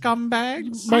fucking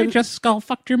scumbags. I just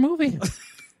skull-fucked your movie.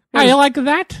 How you like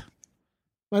that?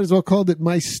 Might as well called it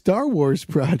My Star Wars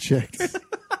Project.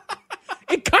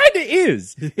 It kind of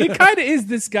is. It kind of is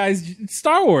this guy's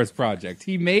Star Wars project.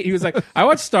 He was like, I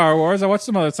watch Star Wars. I watch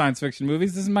some other science fiction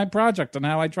movies. This is my project on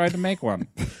how I tried to make one.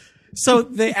 So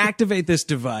they activate this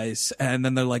device, and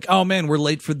then they're like, "Oh man, we're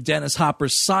late for Dennis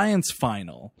Hopper's science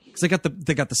final." Because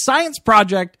they got the science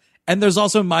project, and there's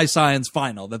also My Science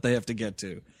Final that they have to get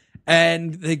to,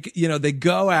 and they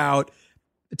go out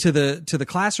to the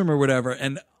classroom or whatever,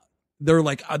 and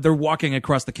they're walking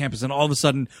across the campus, and all of a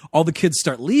sudden all the kids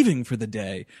start leaving for the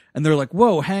day, and they're like,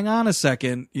 whoa, hang on a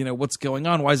second, what's going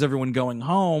on? Why is everyone going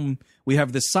home? We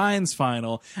have this science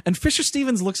final. And Fisher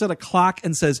Stevens looks at a clock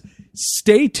and says,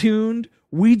 stay tuned,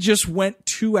 we just went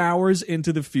 2 hours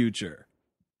into the future.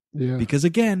 Yeah. Because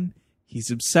again, he's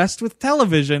obsessed with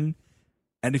television,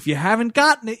 and if you haven't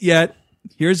gotten it yet,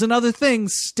 here's another thing.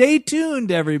 Stay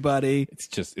tuned, everybody.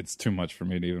 It's too much for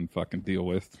me to even fucking deal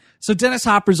with. So Dennis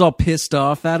Hopper's all pissed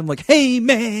off at him, like, hey,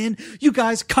 man, you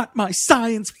guys cut my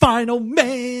science final,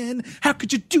 man. How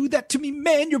could you do that to me,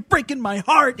 man? You're breaking my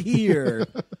heart here.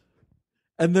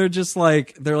 And they're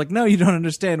like, no, you don't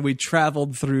understand. We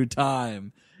traveled through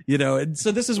time. And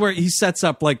so this is where he sets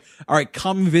up like, all right,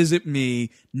 come visit me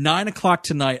 9:00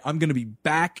 tonight. I'm going to be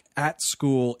back at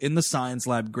school in the science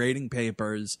lab grading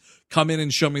papers. Come in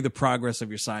and show me the progress of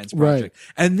your science project.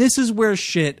 Right. And this is where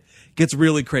shit gets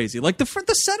really crazy. Like the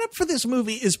setup for this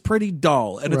movie is pretty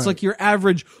dull, and it's like your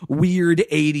average weird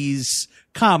 80s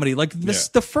comedy. Like this,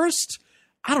 the first,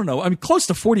 I don't know, I mean, close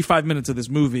to 45 minutes of this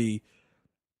movie,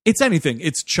 it's anything.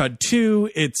 It's Chud 2.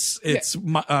 It's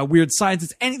Weird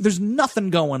Science. There's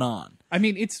nothing going on. I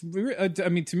mean,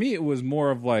 to me, it was more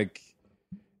of like,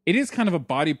 it is kind of a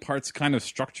body parts kind of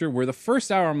structure where the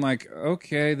first hour I'm like,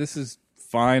 okay, this is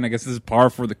fine. I guess this is par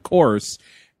for the course.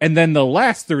 And then the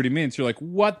last 30 minutes, you're like,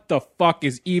 what the fuck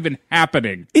is even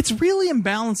happening? It's really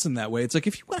imbalanced in that way. It's like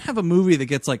if you want to have a movie that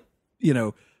gets like,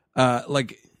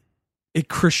 like it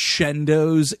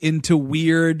crescendos into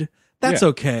weird, that's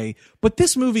okay. But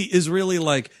this movie is really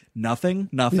like nothing,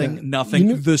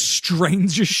 the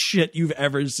strangest shit you've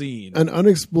ever seen. An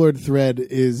unexplored thread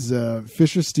is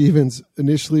Fisher Stevens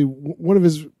initially, one of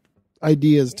his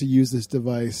ideas to use this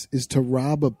device is to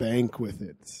rob a bank with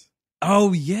it.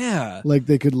 Oh, yeah. Like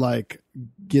they could like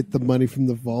get the money from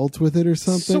the vault with it or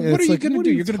something. So what are you going to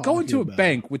do? You're going to go into a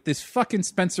bank with this fucking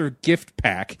Spencer gift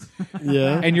pack.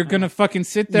 Yeah. And you're going to fucking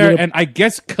sit there and I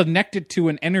guess connect it to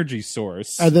an energy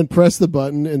source. And then press the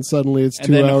button and suddenly it's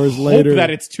 2 hours hope later.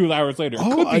 That it's 2 hours later.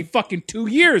 It could be fucking 2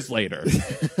 years later.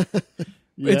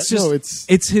 Yeah, it's just,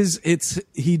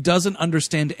 he doesn't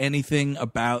understand anything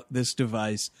about this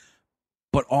device.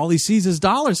 But all he sees is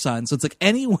dollar signs. So it's like,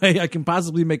 any way I can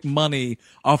possibly make money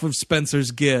off of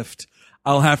Spencer's gift,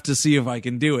 I'll have to see if I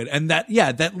can do it. And that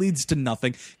leads to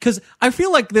nothing. Because I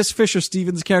feel like this Fisher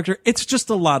Stevens character, it's just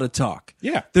a lot of talk.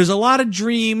 Yeah. There's a lot of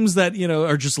dreams that,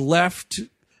 are just left,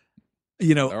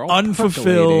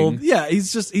 unfulfilled. Yeah,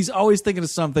 he's always thinking of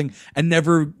something and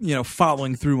never,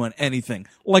 following through on anything.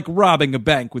 Like robbing a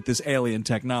bank with this alien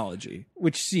technology.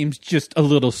 Which seems just a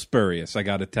little spurious, I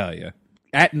gotta tell you.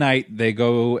 At night, they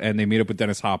go and they meet up with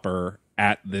Dennis Hopper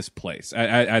at this place,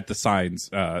 at the science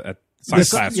class. At the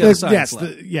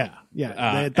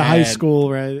high school,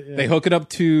 right? Yeah. They hook it up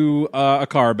to a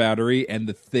car battery, and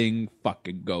the thing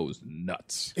fucking goes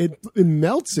nuts. It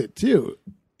melts it, too.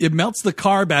 It melts the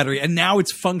car battery, and now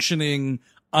it's functioning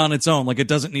on its own. Like, it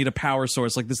doesn't need a power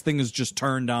source. Like, this thing is just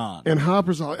turned on. And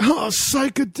Hopper's all like, oh,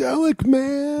 psychedelic,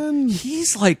 man.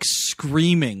 He's, like,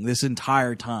 screaming this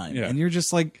entire time. Yeah. And you're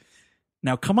just like...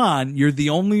 Now, come on, you're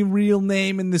the only real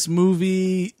name in this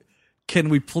movie. Can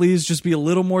we please just be a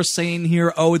little more sane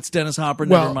here? Oh, it's Dennis Hopper.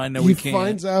 Never mind. No, we can't. He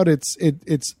finds out it's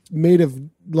made of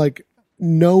like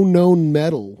no known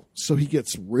metal, so he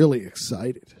gets really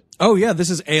excited. Oh, yeah,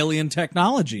 this is alien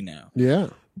technology now. Yeah.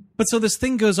 But so this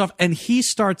thing goes off, and he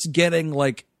starts getting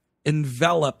like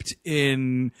enveloped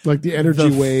in like the energy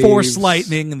waves, force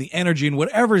lightning, and the energy and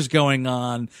whatever's going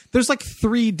on. There's like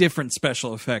 3 different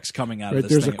special effects coming out of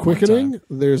this There's thing a quickening,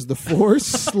 there's the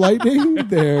force lightning,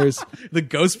 there's the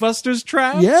Ghostbusters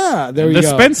trap. Yeah, there you go.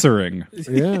 Dispensering.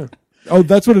 Yeah. Oh,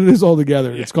 that's what it is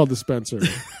altogether. It's called dispensering.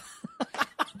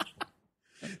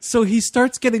 So he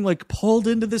starts getting like pulled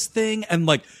into this thing and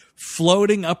like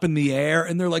floating up in the air,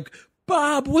 and they're like,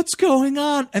 Bob, what's going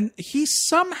on? And he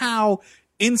somehow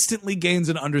instantly gains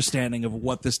an understanding of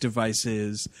what this device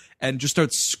is and just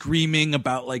starts screaming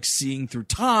about like seeing through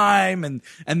time and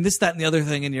this, that, and the other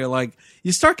thing. And you're like,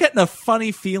 you start getting a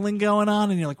funny feeling going on,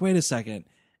 and you're like, wait a second.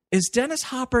 Is Dennis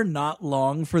Hopper not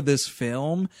long for this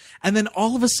film? And then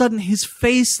all of a sudden his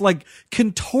face like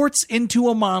contorts into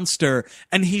a monster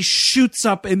and he shoots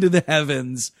up into the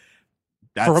heavens.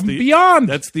 From beyond.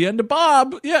 That's the end of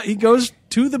Bob. Yeah, he goes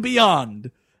to the beyond.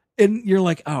 And you're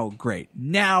like, oh, great.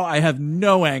 Now I have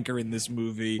no anchor in this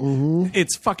movie. Mm-hmm.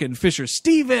 It's fucking Fisher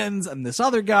Stevens and this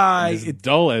other guy. It's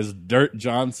dull as dirt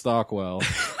John Stockwell.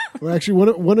 Well,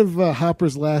 actually, one of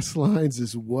Hopper's last lines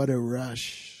is, what a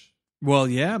rush. Well,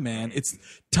 yeah, man. It's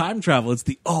time travel. It's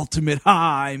the ultimate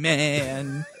high,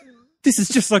 man. This is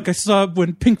just like I saw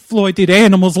when Pink Floyd did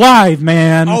Animals Live,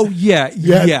 man. Oh,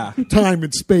 yeah. Time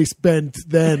and space bent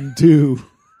then, too.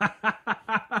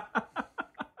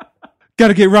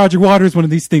 Gotta get Roger Waters one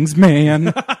of these things,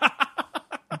 man. I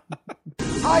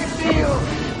feel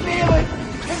it,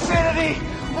 infinity,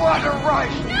 what a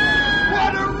rush,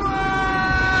 what a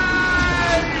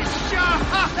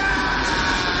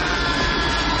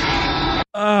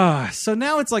rush! So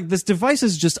now it's like this device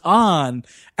is just on,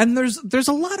 and there's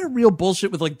a lot of real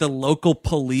bullshit with like the local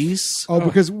police. Oh,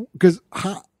 because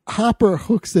Hopper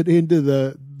hooks it into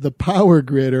the power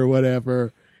grid or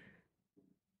whatever.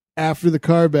 After the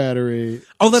car battery.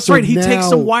 Oh, that's right. He takes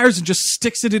some wires and just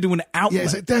sticks it into an outlet. Yeah,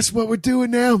 he's like, that's what we're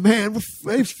doing now, man.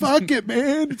 Fuck it,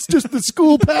 man. It's just the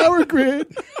school power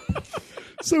grid.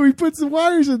 So he puts the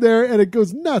wires in there and it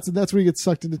goes nuts. And that's when he gets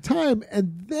sucked into time.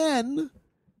 And then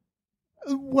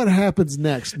what happens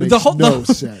next makes no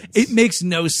sense. It makes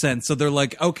no sense. So they're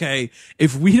like, okay,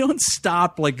 if we don't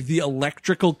stop like the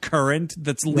electrical current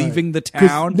that's leaving the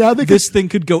town, now this thing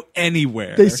could go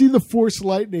anywhere. They see the force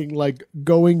lightning like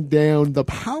going down the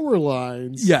power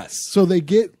lines. Yes. So they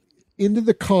get into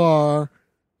the car,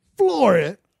 floor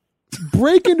it,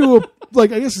 break into a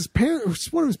like I guess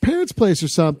one of his parents' place or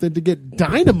something to get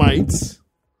dynamites.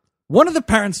 One of the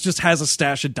parents just has a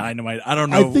stash of dynamite. I don't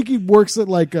know. I think he works at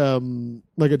like a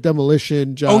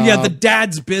demolition job. Oh yeah, the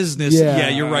dad's business. Yeah,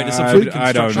 you're right. It's some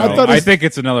I don't know. I think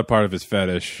it's another part of his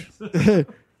fetish.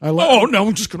 Oh no,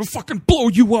 I'm just gonna fucking blow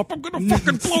you up. I'm gonna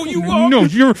fucking blow you up. No,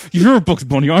 you're Bugs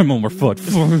Bunny. I'm Elmer Fudd.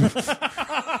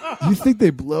 You think they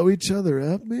blow each other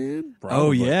up, man? Probably.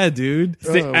 Oh yeah, dude.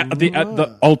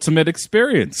 The ultimate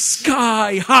experience.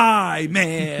 Sky high,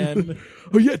 man.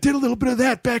 Oh yeah, did a little bit of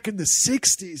that back in the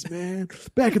 60s, man.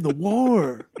 Back in the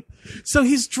war. So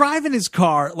he's driving his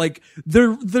car, like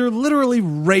they're literally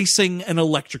racing an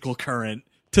electrical current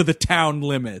to the town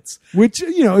limits. Which,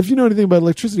 you know, if you know anything about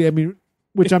electricity, I mean,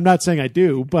 which I'm not saying I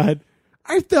do, but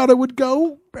I thought it would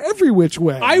go every which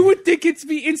way. I would think it's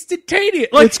be instantaneous.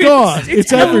 Like, it's gone.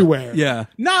 It's everywhere. Yeah.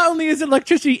 Not only is it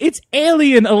electricity, it's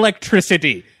alien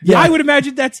electricity. Yeah. I would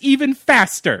imagine that's even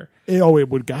faster. It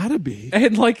would gotta be.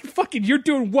 And like, fucking, you're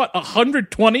doing what,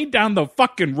 120 down the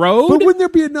fucking road? But wouldn't there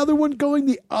be another one going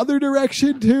the other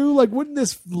direction too? Like, wouldn't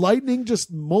this lightning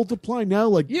just multiply now?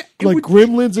 Like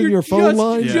gremlins in your phone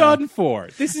line? You're done for.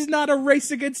 This is not a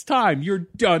race against time. You're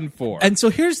done for. And so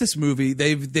here's this movie.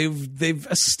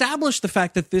 They've established the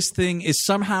fact that this thing is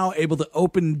somehow able to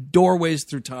open doorways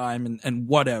through time and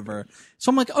whatever. So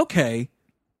I'm like, okay,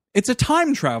 it's a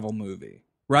time travel movie,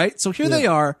 right? So here they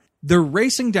are. They're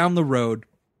racing down the road.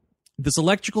 This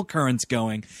electrical current's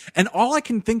going. And all I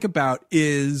can think about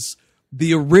is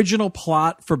the original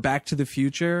plot for Back to the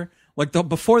Future. Like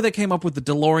before they came up with the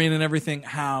DeLorean and everything,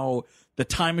 how the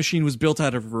time machine was built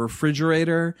out of a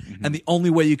refrigerator, and the only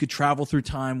way you could travel through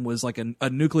time was like a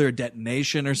nuclear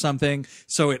detonation or something.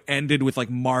 So it ended with like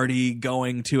Marty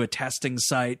going to a testing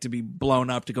site to be blown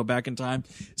up to go back in time.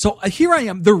 So here I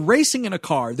am. They're racing in a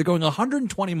car. They're going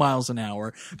 120 miles an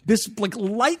hour. This like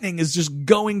lightning is just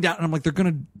going down, and I'm like,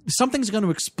 something's going to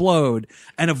explode,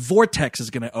 and a vortex is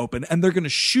going to open, and they're going to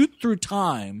shoot through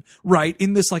time, right,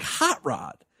 in this like hot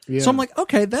rod. Yeah. So I'm like,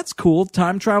 okay, that's cool.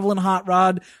 Time travel and hot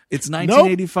rod. It's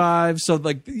 1985. Nope. So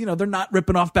like, you know, they're not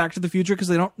ripping off Back to the Future because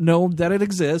they don't know that it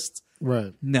exists.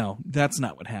 Right. No, that's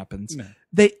not what happens. No.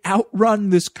 They outrun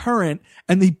this current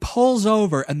and he pulls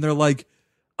over and they're like,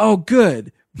 oh,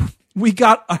 good. We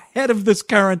got ahead of this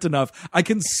current enough. I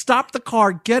can stop the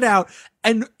car, get out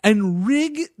and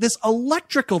rig this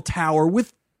electrical tower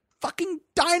with fucking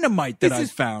dynamite that I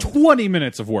found. 20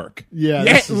 minutes of work. Yeah.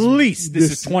 At least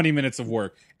this is 20 minutes of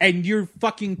work. And you're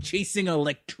fucking chasing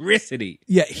electricity.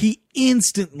 Yeah, he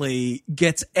instantly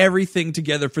gets everything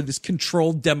together for this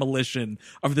controlled demolition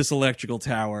of this electrical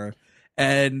tower.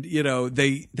 And, you know,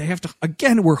 they have to,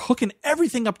 again, we're hooking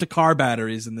everything up to car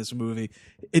batteries in this movie.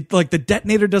 It like the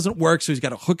detonator doesn't work, so he's got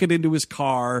to hook it into his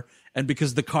car. And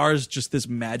because the car is just this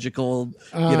magical,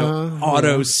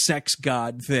 auto sex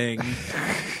god thing,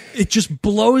 it just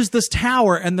blows this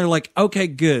tower. And they're like, okay,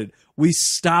 good. We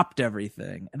stopped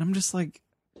everything. And I'm just like,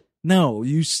 no,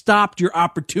 you stopped your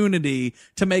opportunity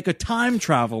to make a time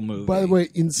travel movie. By the way,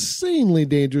 insanely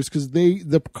dangerous because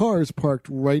the car is parked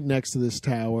right next to this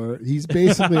tower. He's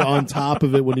basically on top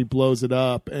of it when he blows it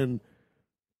up, and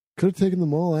could have taken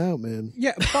them all out, man.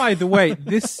 Yeah. By the way,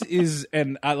 this is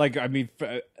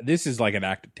this is like an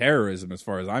act of terrorism as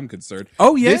far as I'm concerned.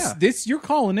 Oh yeah, this you're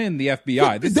calling in the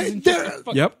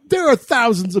FBI. There are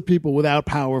thousands of people without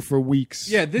power for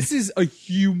weeks. Yeah, this is a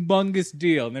humongous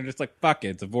deal, and they're just like, fuck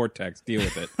it, it's a vortex. Deal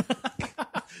with it.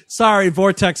 Sorry,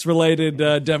 vortex-related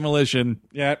demolition.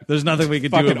 Yeah, there's nothing we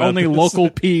can do about it. Only local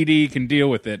PD can deal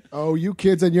with it. Oh, you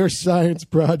kids and your science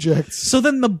projects. So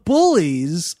then the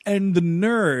bullies and the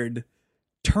nerd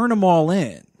turn them all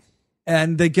in,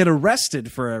 and they get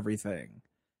arrested for everything.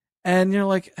 And you're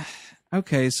like,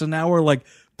 okay, so now we're like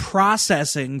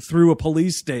processing through a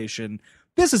police station.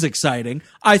 This is exciting.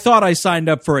 I thought I signed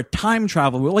up for a time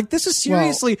travel movie. Like, this is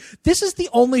seriously, this is the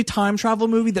only time travel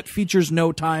movie that features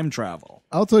no time travel.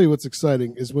 I'll tell you what's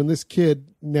exciting is when this kid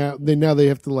now they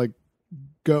have to like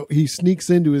go. He sneaks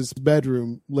into his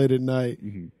bedroom late at night,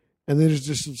 and there's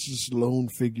just this lone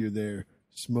figure there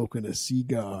smoking a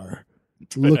cigar.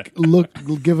 Look,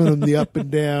 giving him the up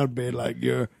and down, being like,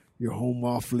 "You're home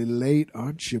awfully late,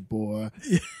 aren't you, boy?"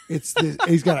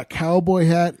 He's got a cowboy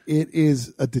hat. It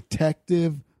is a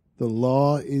detective. The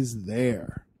law is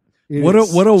there. What a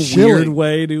chilling. weird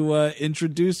way to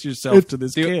introduce yourself to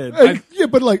this kid. Yeah,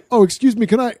 but like, oh, excuse me,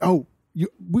 can I? Oh,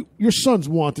 your son's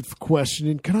wanted for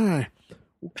questioning. Can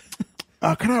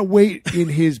I wait in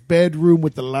his bedroom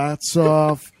with the lights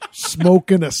off,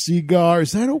 smoking a cigar?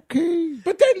 Is that okay?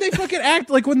 But then they fucking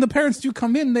act like when the parents do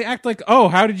come in, they act like, oh,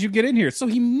 how did you get in here? So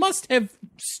he must have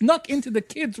snuck into the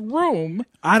kid's room.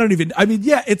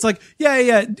 It's like,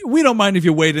 yeah, we don't mind if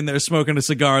you wait in there smoking a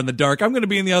cigar in the dark. I'm going to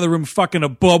be in the other room fucking a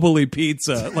bubbly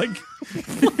pizza. Like,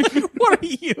 what are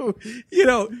you? You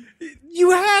know, you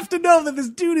have to know that this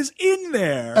dude is in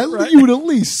there. You would at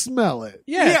least smell it.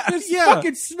 Yeah, there's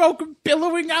fucking smoke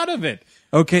billowing out of it.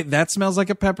 Okay, that smells like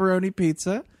a pepperoni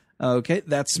pizza. Okay,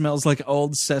 that smells like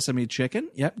old sesame chicken.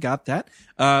 Yep, got that.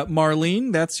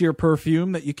 Marlene, that's your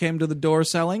perfume that you came to the door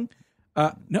selling.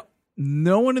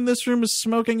 No one in this room is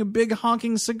smoking a big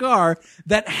honking cigar.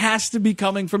 That has to be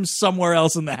coming from somewhere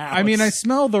else in the house. I mean, I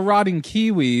smell the rotting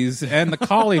kiwis and the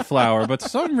cauliflower, but for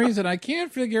some reason I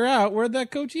can't figure out where that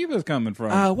Cochiva's coming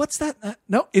from. What's that?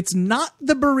 No, it's not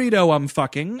the burrito I'm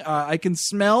fucking. I can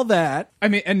smell that. I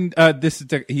mean, and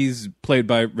he's played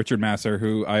by Richard Masur,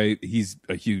 who he's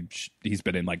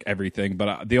been in like everything,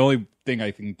 but the only thing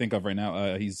I can think of right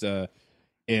now, he's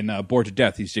in Bored to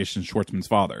Death. He's Jason Schwartzman's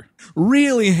father.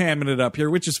 Really hamming it up here,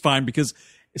 which is fine because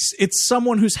it's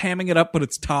someone who's hamming it up, but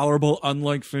it's tolerable,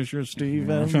 unlike Fisher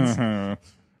Stevens.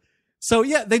 So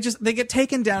yeah, they get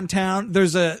taken downtown.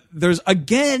 There's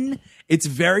again, it's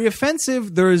very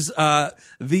offensive. There's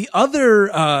the other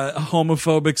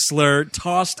homophobic slur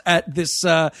tossed at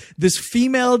this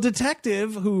female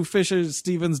detective who Fisher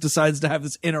Stevens decides to have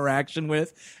this interaction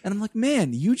with, and I'm like,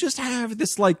 man, you just have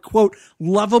this like quote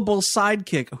lovable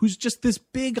sidekick who's just this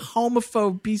big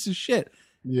homophobe piece of shit.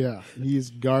 Yeah, he's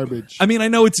garbage. I mean, I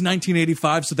know it's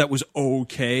 1985, so that was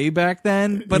okay back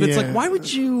then, but it's like, why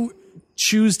would you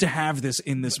choose to have this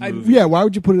in this movie? Why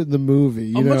would you put it in the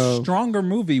movie? A much stronger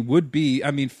movie would be,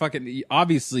 I mean, fucking,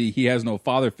 obviously he has no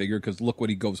father figure because look what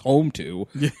he goes home to.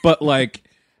 But like,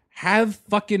 have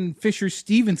fucking Fisher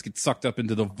Stevens get sucked up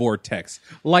into the vortex.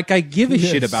 Like, I give a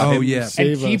shit about him. Yeah.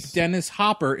 And keep Dennis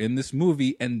Hopper in this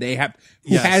movie, and they have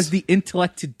who has the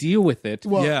intellect to deal with it.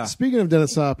 Well, speaking of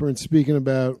Dennis Hopper and speaking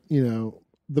about,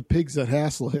 the pigs that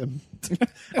hassle him.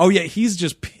 Oh yeah, he's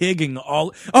just pigging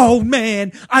all. Oh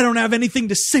man, I don't have anything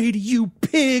to say to you,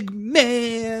 pig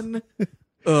man.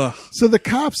 Ugh. So the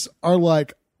cops are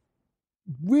like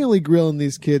really grilling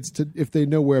these kids to if they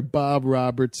know where Bob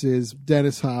Roberts is,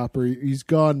 Dennis Hopper. He's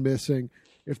gone missing.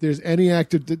 If there's any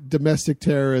act of domestic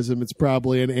terrorism, it's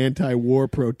probably an anti-war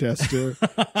protester.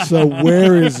 So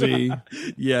where is he?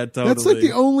 Yeah, totally. That's like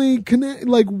the only connect.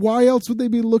 Like, why else would they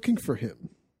be looking for him?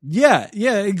 Yeah,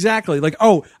 exactly. Like,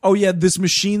 oh yeah, this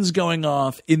machine's going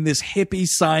off in this hippie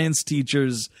science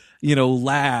teacher's,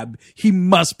 lab. He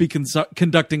must be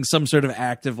conducting some sort of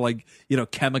act of like,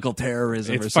 chemical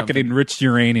terrorism or something. It's fucking enriched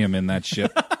uranium in that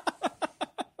shit.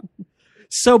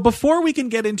 So before we can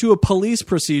get into a police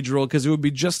procedural, because it would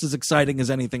be just as exciting as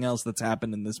anything else that's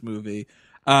happened in this movie,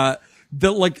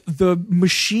 the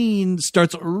machine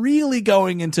starts really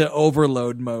going into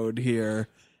overload mode here.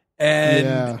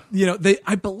 And,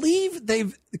 I believe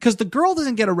because the girl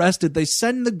doesn't get arrested, they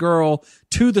send the girl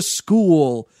to the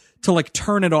school to like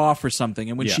turn it off or something.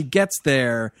 And when she gets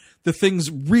there, the thing's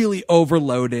really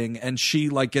overloading and she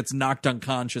like gets knocked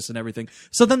unconscious and everything.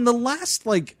 So then the last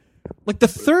like the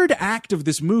third act of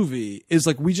this movie is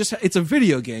like it's a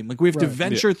video game. Like we have to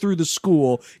venture through the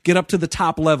school, get up to the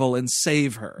top level and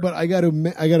save her. But I got to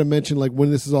mention, like,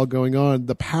 when this is all going on,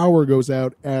 the power goes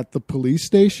out at the police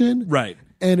station. Right.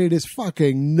 And it is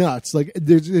fucking nuts. Like,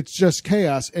 it's just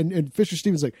chaos. And Fisher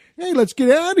Stevens like, hey, let's get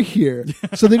out of here.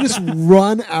 So they just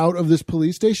run out of this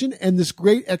police station, and this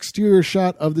great exterior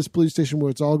shot of this police station where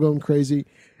it's all going crazy.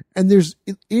 And there's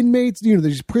inmates,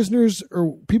 there's prisoners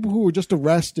or people who were just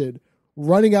arrested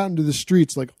running out into the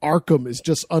streets like Arkham is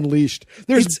just unleashed.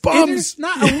 There's bums.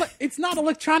 It's not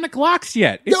electronic locks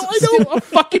yet. It's No, I know. still a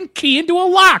fucking key into a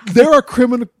lock. There are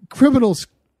criminals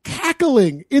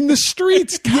cackling in the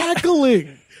streets,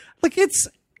 cackling. Like it's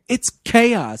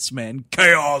chaos, man.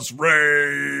 Chaos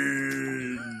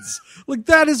reigns. Like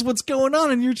that is what's going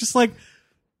on, and you're just like,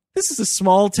 this is a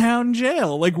small town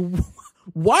jail. Like,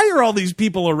 why are all these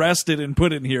people arrested and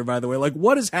put in here? By the way, like,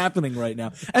 what is happening right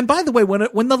now? And by the way,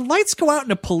 when the lights go out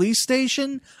in a police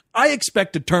station, I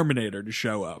expect a Terminator to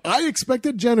show up. I expect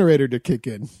a generator to kick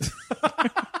in.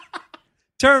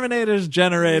 Terminators,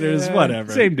 generators,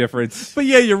 whatever. Same difference. But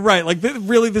yeah, you're right. Like,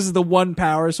 really, this is the one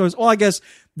power source. Well, I guess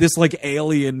this, like,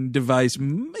 alien device,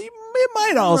 it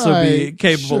might also be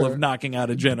capable of knocking out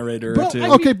a generator or two.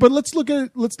 Okay, but let's look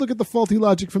at the faulty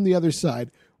logic from the other side.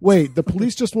 Wait, the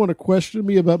police just want to question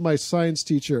me about my science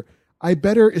teacher. I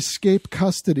better escape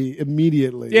custody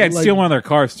immediately. Yeah, and steal one of their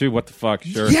cars too. What the fuck?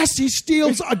 Sure. Yes, he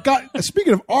steals a guy.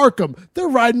 Speaking of Arkham, they're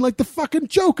riding like the fucking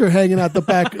Joker hanging out the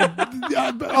back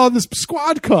on this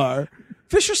squad car.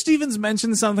 Fisher Stevens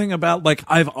mentioned something about, like,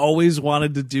 I've always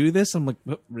wanted to do this. I'm like,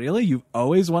 really? You've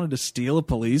always wanted to steal a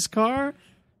police car?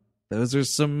 Those are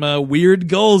some weird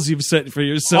goals you've set for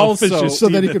yourself, Also, Fisher So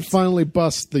that he Stevens. could finally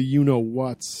bust the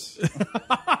you-know-whats.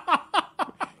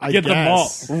 Get them all,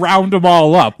 round them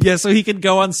all up. Yeah, so he could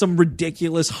go on some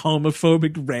ridiculous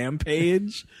homophobic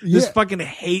rampage. This Yeah. fucking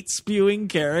hate-spewing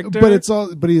character.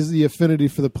 But he's the affinity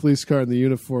for the police car and the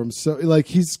uniform. So like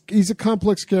he's a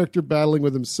complex character battling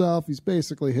with himself. He's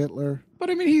basically Hitler. But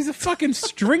I mean, he's a fucking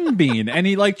string bean, and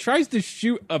he like tries to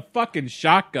shoot a fucking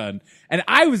shotgun. And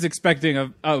I was expecting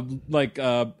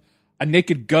a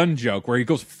Naked Gun joke where he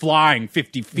goes flying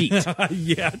 50 feet.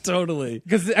 Yeah, totally.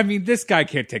 Because I mean, this guy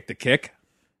can't take the kick.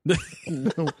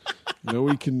 No,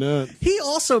 he cannot. He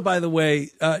also, by the way,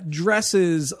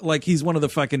 dresses like he's one of the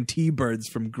fucking T-Birds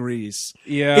from Grease.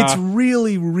 Yeah. It's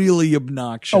really, really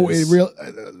obnoxious. Oh,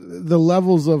 the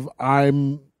levels of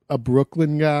I'm a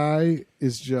Brooklyn guy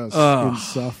is just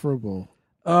insufferable.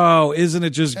 Oh, isn't it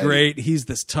just great? He's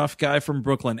this tough guy from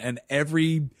Brooklyn, and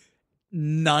every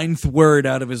ninth word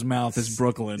out of his mouth is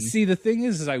Brooklyn. See, the thing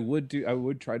is I would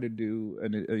try to do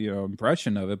an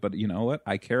impression of it, but you know what?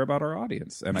 I care about our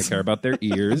audience, and I care about their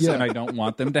ears, Yeah. and I don't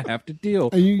want them to have to deal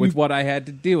You- with what I had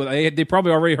to deal with. They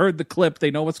probably already heard the clip; they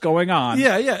know what's going on.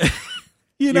 Yeah, yeah.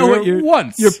 You know You're what you're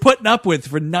once. you're putting up with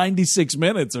for 96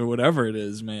 minutes or whatever it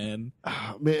is, man.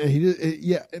 Oh, man,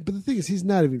 but the thing is, he's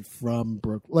not even from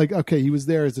Brooklyn. Like, okay, he was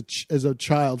there as a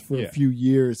child for Yeah. a few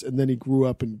years, and then he grew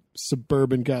up in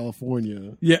suburban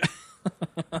California. Yeah.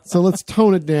 So let's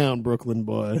tone it down, Brooklyn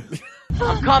boy.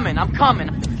 I'm coming.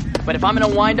 But if I'm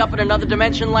gonna wind up in another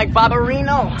dimension like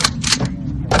Barbarino,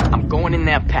 I'm going in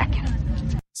there packing.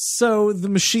 So the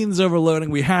machine's overloading.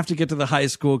 We have to get to the high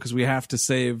school because we have to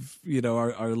save,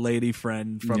 our lady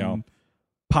friend from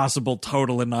possible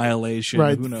total annihilation.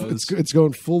 Right? Who knows? It's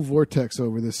going full vortex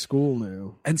over this school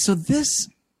now. And so this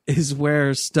is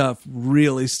where stuff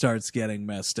really starts getting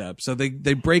messed up. So they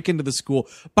break into the school.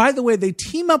 By the way, they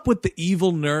team up with the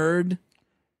evil nerd.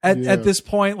 At this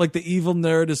point, like the evil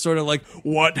nerd is sort of like,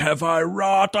 what have I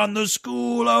wrought on the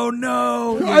school? Oh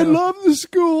no. I love the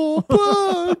school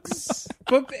books.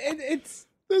 But it's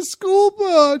The school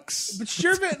books. but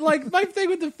Sherman. Like my thing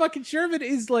with the fucking Sherman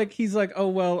is like he's like,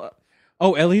 oh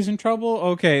Ellie's in trouble.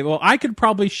 Okay, well I could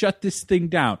probably shut this thing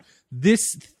down.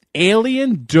 This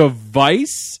alien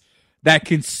device that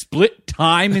can split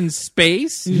time and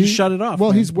space. You just shut it off. Well,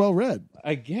 man. he's well read.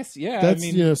 I guess, yeah. That's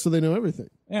I mean, so they know everything.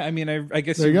 yeah. I mean, I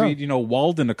guess There you you go. read,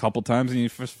 Walden a couple times and you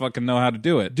just fucking know how to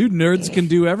do it. Dude, nerds can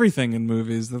do everything in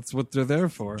movies. That's what they're there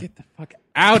for. Get the fuck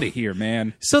out of here,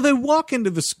 man. So they walk into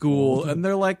the school and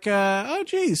they're like, oh,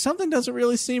 geez, something doesn't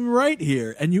really seem right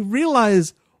here. And you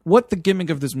realize what the gimmick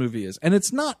of this movie is. And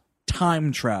it's not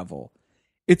time travel.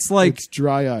 It's like, It's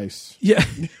dry ice. yeah,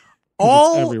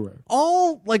 all everywhere.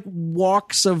 all like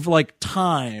walks of like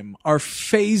time are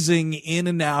phasing in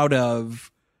and out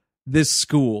of this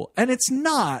school. And it's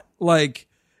not like,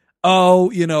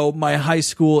 oh, my high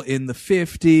school in the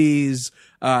 50s,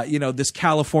 this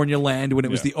California land when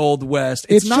it was the Old West.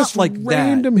 It's not just like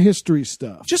random that. history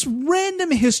stuff. Just random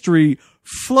history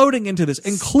floating into this,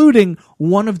 including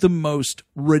one of the most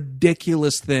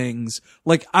ridiculous things.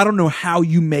 Like, I don't know how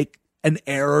you make an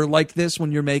error like this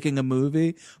when you're making a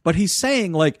movie, but he's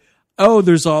saying like, oh,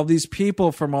 there's all these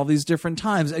people from all these different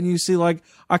times, and you see like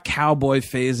a cowboy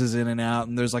phases in and out,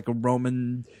 and there's like a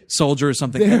Roman soldier or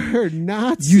something. They're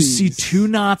Nazis. You see two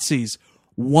Nazis.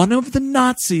 One of the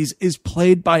Nazis is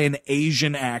played by an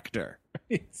Asian actor.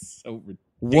 It's so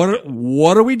ridiculous.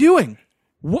 What are we doing?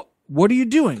 What are you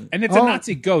doing? And it's a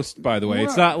Nazi ghost, by the way.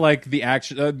 It's not like the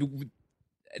action.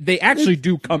 They actually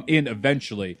do come in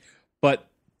eventually, but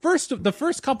the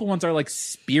first couple ones are like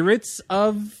spirits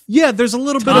of. Yeah, there's a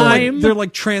little bit of Time. like, they're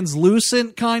like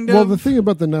translucent kind of. Well, the thing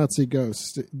about the Nazi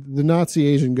ghost, the Nazi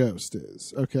Asian ghost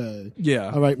is, okay.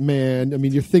 Yeah. All right, man. I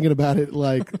mean, you're thinking about it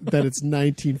like that it's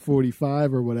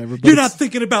 1945 or whatever. But You're it's- not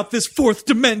thinking about this fourth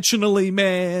dimensionally,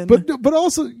 man. But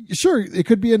also, sure, it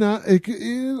could be an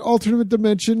alternate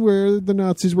dimension where the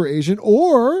Nazis were Asian,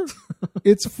 or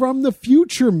it's from the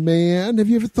future, man. Have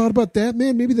you ever thought about that,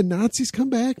 man? Maybe the Nazis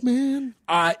come back, man.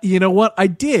 You know what? I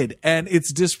did. And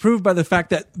it's disproved by the fact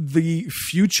that the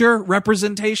future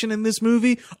representation in this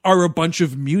movie are a bunch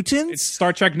of mutants. It's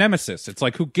Star Trek Nemesis. It's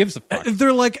like, who gives a fuck?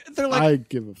 They're like, I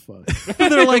give a fuck.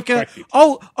 they're like,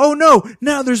 oh no,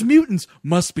 now there's mutants.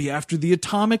 Must be after the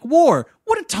atomic war.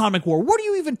 What atomic war? What are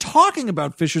you even talking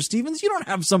about, Fisher Stevens? You don't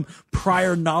have some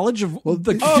prior knowledge of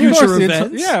the future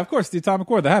events. Of course, the atomic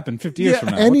war that happened 50 years from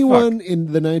now. Anyone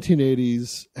in the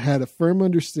 1980s had a firm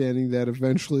understanding that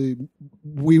eventually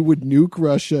we would nuke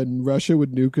Russia and Russia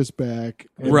would nuke us back.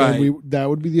 And then that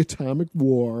would be the atomic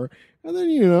war. And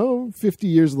then, 50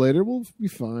 years later, we'll be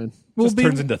fine. Just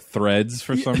turns into threads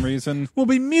for some reason. We'll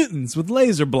be mutants with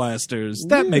laser blasters.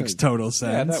 That makes total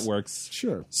sense. Yeah, that works.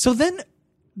 Sure. So then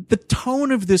the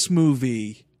tone of this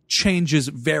movie changes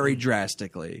very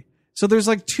drastically. So there's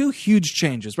like two huge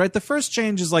changes, right? The first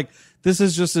change is like, this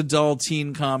is just a dull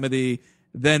teen comedy.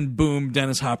 Then boom,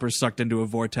 Dennis Hopper's sucked into a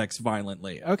vortex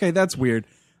violently. Okay, that's weird.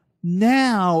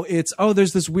 Now it's,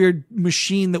 there's this weird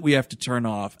machine that we have to turn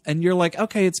off. And you're like,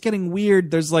 okay, it's getting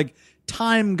weird. There's like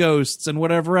time ghosts and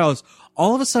whatever else.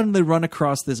 All of a sudden they run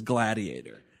across this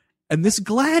gladiator. And this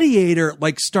gladiator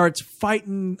starts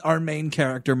fighting our main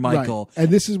character, Michael. Right.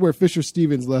 And this is where Fisher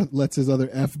Stevens lets his other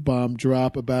F-bomb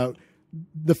drop about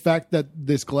the fact that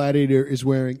this gladiator is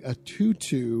wearing a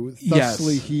tutu.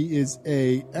 Thusly, he is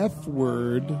a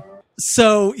F-word.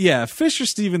 So, yeah, Fisher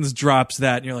Stevens drops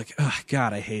that, and you're like, oh,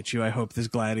 God, I hate you. I hope this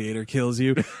gladiator kills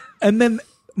you. And then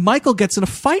Michael gets in a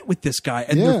fight with this guy,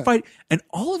 and they're fight, and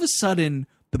all of a sudden,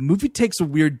 the movie takes a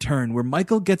weird turn where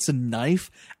Michael gets a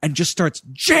knife and just starts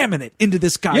jamming it into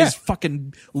this guy's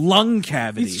fucking lung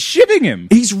cavity. He's shivving him.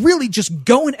 He's really just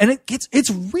going, and it's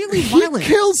really violent. He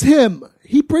kills him.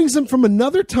 He brings him from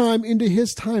another time into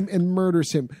his time and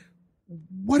murders him.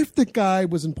 What if the guy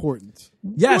was important?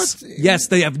 Yes. Yes,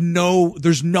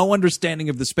 there's no understanding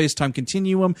of the space-time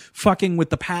continuum, fucking with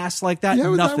the past like that.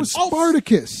 Yeah, nothing. That was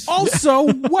Spartacus. Also,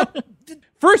 what?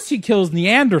 First he kills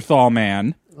Neanderthal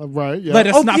man. Right, yeah. Let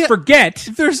us not forget.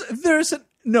 The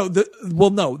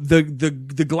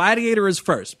gladiator is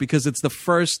first because it's the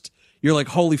first. You're like,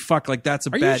 holy fuck, like that's a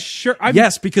bad. Are you sure?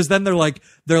 Yes, because then they're like,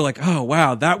 oh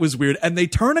wow, that was weird, and they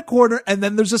turn a corner, and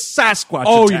then there's a Sasquatch.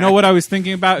 Oh, attack. You know what I was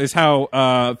thinking about is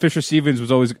how Fisher Stevens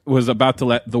was about to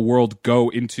let the world go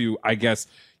into, I guess,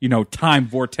 time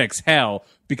vortex hell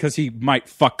because he might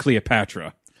fuck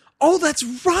Cleopatra. Oh, that's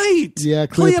right. Yeah,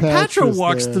 Cleopatra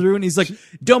walks through and he's like,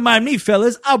 don't mind me,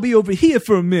 fellas. I'll be over here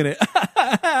for a minute.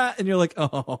 And you're like,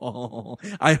 oh,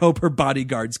 I hope her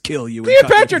bodyguards kill you.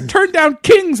 Cleopatra turned down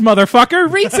kings,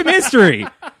 motherfucker. Read some history.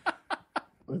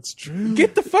 That's true.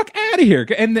 Get the fuck out of here.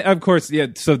 And of course, so he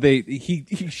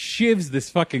shivs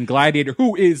this fucking gladiator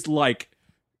who is like,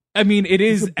 it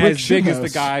is as big as the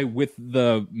guy with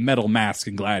the metal mask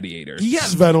in Gladiator. Yeah.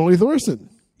 Sven-Ole Thorsen.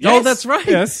 Yes. Oh, that's right.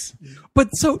 Yes. But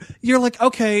so you're like,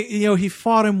 okay, he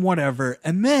fought him, whatever.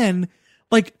 And then,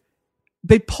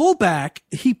 they pull back.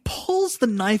 He pulls the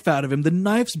knife out of him. The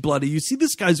knife's bloody. You see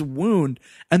this guy's wound,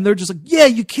 and they're just like, yeah,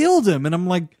 you killed him. And I'm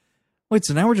like, wait,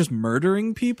 so now we're just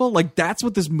murdering people? Like, that's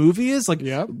what this movie is? Like,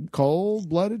 yep,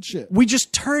 cold-blooded shit. We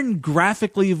just turn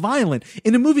graphically violent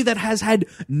in a movie that has had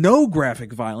no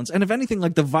graphic violence. And if anything,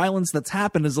 the violence that's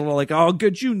happened is a little like, oh,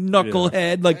 good, you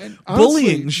knucklehead,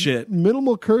 bullying shit.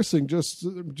 Minimal cursing, just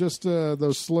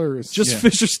those slurs. Just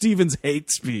Fisher Stevens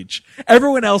hate speech.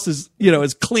 Everyone else is,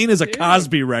 as clean as a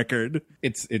Cosby record.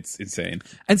 It's insane.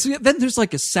 And so then there's a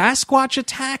Sasquatch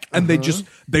attack, and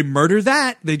they murder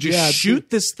that. They just shoot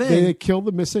this thing. They kill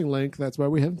the missing link. That's why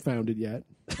we haven't found it yet.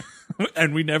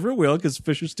 And we never will because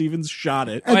Fisher Stevens shot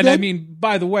it. And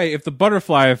by the way, if the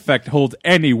butterfly effect holds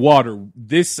any water,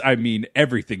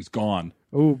 everything's gone.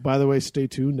 Oh, by the way, stay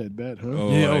tuned, I'd bet, huh?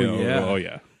 Oh,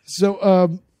 yeah.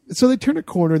 So they turn a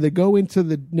corner. They go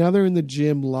into now they're in the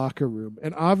gym locker room.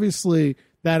 And obviously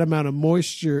that amount of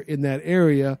moisture in that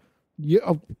area,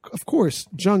 of course,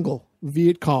 jungle,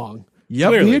 Viet Cong.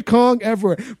 Yep. Viet Cong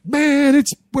everywhere. Man,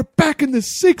 we're back in the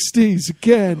 60s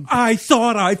again. I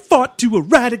thought I fought to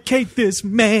eradicate this,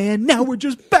 man. Now we're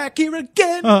just back here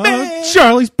again, man.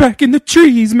 Charlie's back in the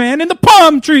trees, man. In the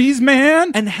palm trees,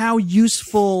 man. And how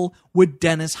useful would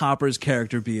Dennis Hopper's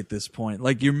character be at this point?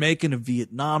 You're making a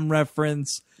Vietnam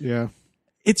reference. Yeah.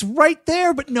 It's right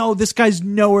there, but no, this guy's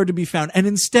nowhere to be found. And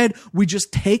instead, we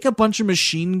just take a bunch of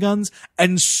machine guns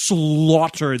and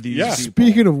slaughter these people.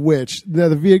 Speaking of which,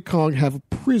 the Viet Cong have a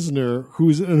prisoner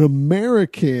who's an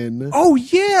American. Oh,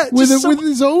 yeah. With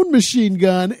his own machine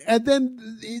gun. And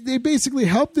then they basically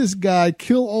help this guy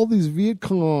kill all these Viet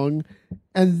Cong.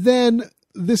 And then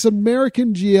this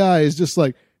American GI is just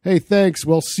like, hey, thanks.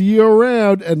 Well, see you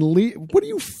around. And leave. What are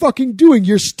you fucking doing?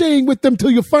 You're staying with them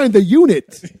till you find the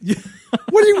unit.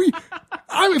 What are you?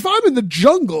 If I'm in the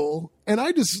jungle and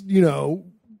I just,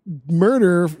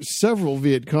 murder several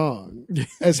Viet Cong.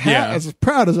 As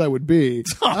proud as I would be,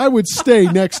 I would stay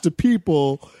next to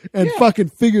people and fucking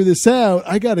figure this out.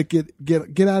 I got to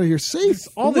get out of here safe.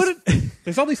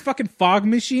 There's all these fucking fog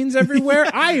machines everywhere.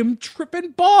 I am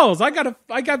tripping balls. I got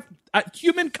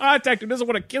human contact who doesn't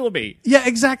want to kill me. Yeah,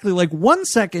 exactly. Like 1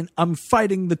 second, I'm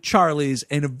fighting the Charlies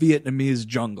in a Vietnamese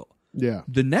jungle. Yeah.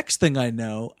 The next thing I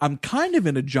know, I'm kind of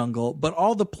in a jungle, but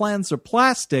all the plants are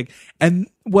plastic and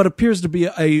what appears to be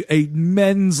a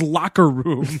men's locker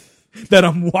room that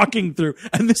I'm walking through.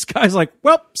 And this guy's like,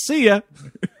 well, see ya.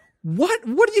 What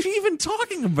are you even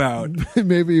talking about?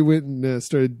 Maybe he went and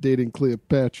started dating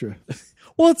Cleopatra.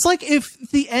 Well, it's like if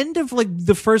the end of like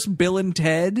the first Bill and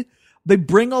Ted, they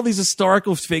bring all these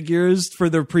historical figures for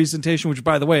their presentation, which,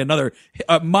 by the way, another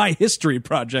My History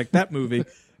Project, that movie.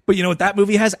 But you know what? That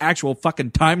movie has actual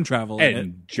fucking time travel in it.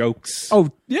 And jokes.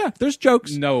 Oh, yeah, there's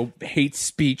jokes. No hate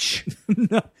speech.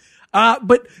 No.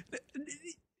 But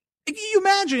you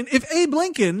imagine if Abe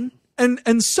Lincoln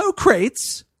and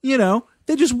Socrates, you know,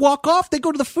 they just walk off. They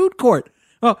go to the food court.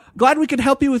 Oh, glad we could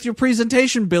help you with your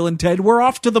presentation, Bill and Ted. We're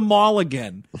off to the mall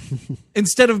again.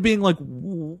 Instead of being like,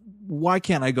 why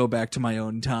can't I go back to my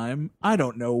own time? I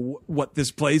don't know what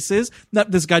this place is.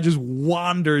 This guy just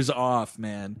wanders off,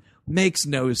 man. Makes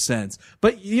no sense.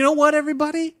 But you know what,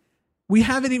 everybody? We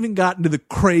haven't even gotten to the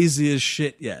craziest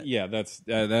shit yet. Yeah,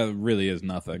 that really is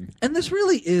nothing. And this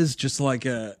really is just like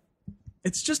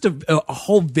it's just a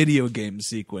whole video game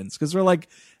sequence. Because we're like,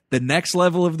 the next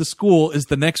level of the school is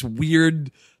the next weird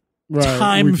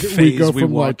time phase we go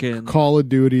from walk like in. Call of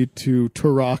Duty to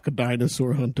Turok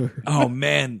Dinosaur Hunter. Oh,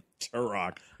 man.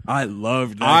 Turok. I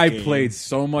loved that I game. played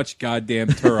so much goddamn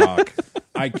Turok.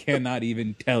 I cannot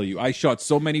even tell you. I shot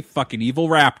so many fucking evil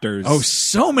raptors. Oh,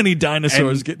 so many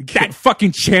dinosaurs and getting killed. that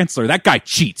fucking Chancellor, that guy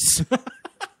cheats.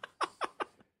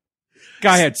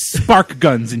 Guy had spark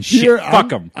guns and shit.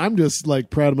 Fuck him. I'm just like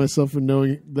proud of myself for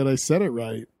knowing that I said it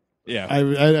right. Yeah. I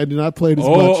did not play it as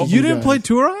much as you didn't guys. play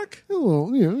Turok?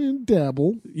 Oh, you know,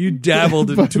 dabble. You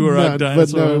dabbled in But Turok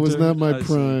Dinosaur. But no, it was Hunter. not my I see.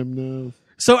 prime, no.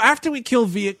 So after we kill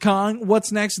Viet Cong,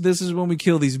 what's next? This is when we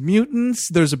kill these mutants.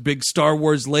 There's a big Star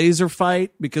Wars laser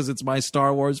fight because it's my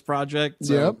Star Wars project.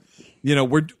 So, Yep. you know,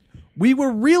 we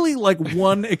were really like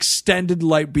one extended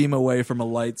light beam away from a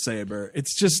lightsaber.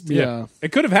 It's just Yeah.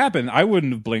 It could have happened. I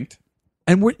wouldn't have blinked.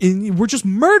 And we're just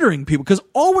murdering people because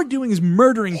all we're doing is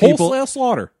murdering people Wholesale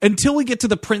slaughter. until we get to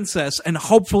the princess, and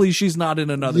hopefully she's not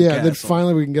in another Yeah, castle. then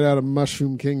finally we can get out of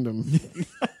Mushroom Kingdom.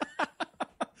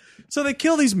 So they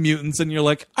kill these mutants, and you're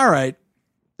like, all right,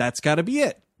 that's got to be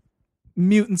it.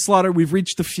 Mutant slaughter. We've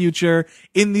reached the future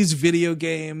in these video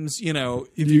games. You know,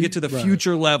 if you get to the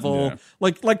future level,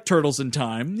 like Turtles in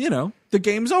Time, you know, the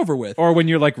game's over with. Or when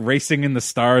you're like racing in the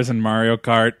stars in Mario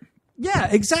Kart. Yeah,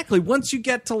 exactly. Once you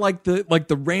get to like the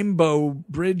Rainbow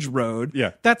Bridge Road,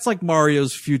 Yeah. that's like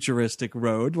Mario's futuristic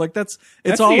road. Like that's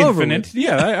That's all the over infinite. with.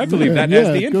 Yeah, I believe that yeah, as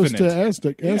the it goes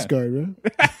infinite. to Asgard,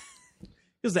 right?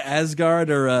 Because the Asgard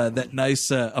or that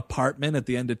nice apartment at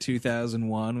the end of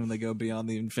 2001 when they go beyond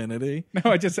the infinity.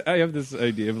 No, I have this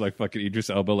idea of like fucking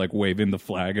Idris Elba like waving the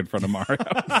flag in front of Mario.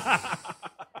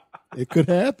 It could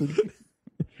happen.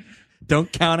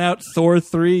 Don't count out Thor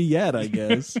 3 yet, I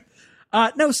guess.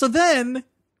 No, so then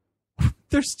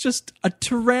there's just a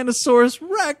Tyrannosaurus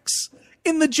Rex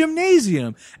in the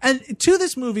gymnasium. And to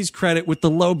this movie's credit, with the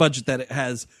low budget that it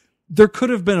has, there could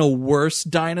have been a worse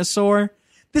dinosaur.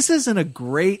 This isn't a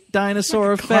great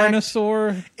dinosaur effect.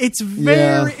 Carnosaur. It's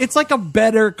it's like a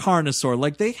better Carnosaur.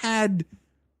 Like they had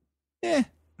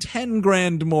 10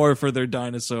 grand more for their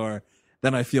dinosaur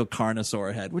than I feel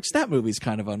Carnosaur had, which that movie's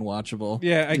kind of unwatchable.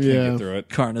 Yeah, I can't get through it.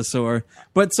 Carnosaur.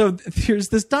 But so here's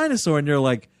this dinosaur, and you're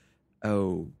like,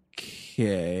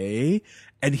 okay.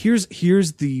 And here's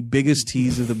the biggest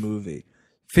tease of the movie.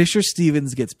 Fisher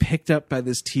Stevens gets picked up by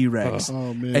this T-Rex,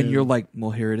 Oh, man. and you're like,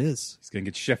 well, here it is. He's gonna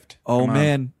get shift. Oh, Come on.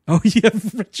 man. Oh, yeah,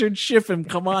 Richard Schiffman.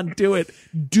 Come on, do it.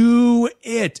 Do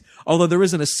it. Although there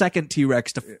isn't a second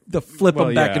T-Rex to flip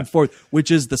them back and forth, which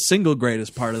is the single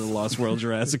greatest part of the Lost World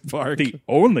Jurassic Park. The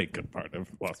only good part of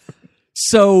Lost.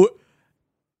 So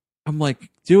I'm like,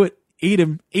 do it. Eat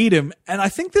him. Eat him. And I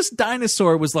think this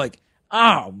dinosaur was like,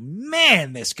 oh,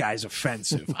 man, this guy's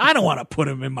offensive. I don't want to put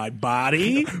him in my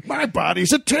body. My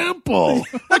body's a temple.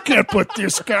 I can't put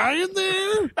this guy in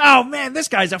there. Oh, man, this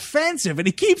guy's offensive. And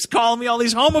he keeps calling me all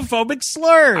these homophobic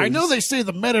slurs. I know they say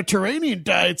the Mediterranean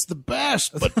diet's the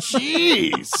best, but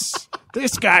jeez,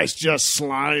 this guy's just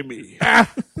slimy.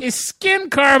 His skin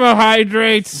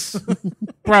carbohydrates.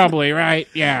 probably, right?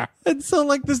 Yeah. And so,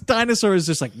 like, this dinosaur is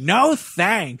just like, no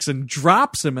thanks, and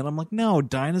drops him. And I'm like, no,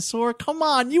 dinosaur, come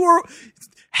on.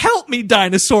 Help me,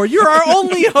 dinosaur. You're our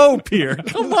only hope here.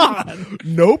 Come on.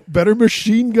 Nope. Better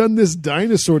machine gun this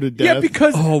dinosaur to death. Yeah,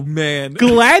 because Oh, man.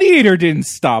 Gladiator didn't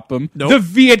stop him. Nope. The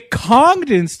Viet Cong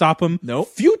didn't stop him. Nope.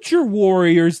 Future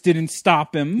Warriors didn't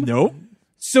stop him. Nope.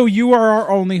 So you are our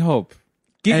only hope.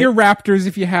 Get your Raptors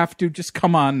if you have to. Just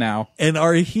come on now. And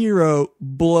our hero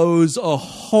blows a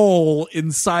hole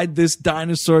inside this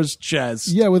dinosaur's chest.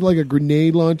 Yeah, with like a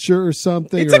grenade launcher or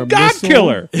something. It's or a god missile.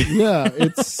 killer.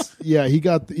 Yeah, he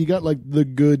got like the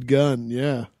good gun.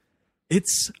 Yeah.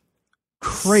 It's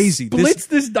crazy. Splits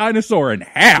this dinosaur in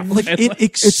half. It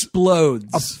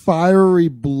explodes. A fiery,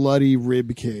 bloody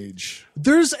rib cage.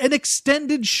 There's an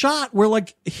extended shot where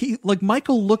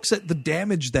Michael looks at the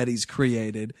damage that he's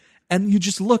created, and you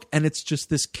just look, and it's just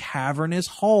this cavernous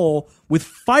hole with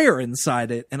fire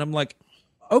inside it. And I'm like,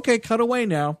 okay, cut away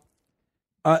now.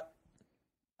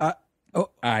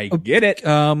 I get it.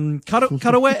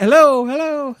 Cut away.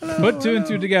 Hello. Put two and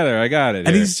two together. I got it.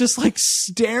 And he's just like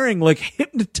staring, like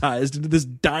hypnotized into this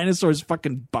dinosaur's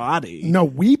fucking body. No,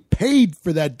 we paid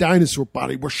for that dinosaur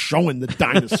body. We're showing the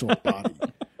dinosaur body.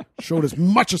 Show it as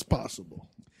much as possible.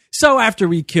 So after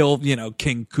we kill,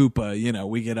 King Koopa,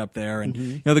 we get up there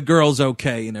and, the girl's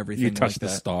okay and everything. You touch like the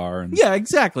that. star. And Yeah,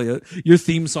 exactly. Your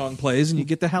theme song plays and you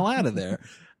get the hell out of there.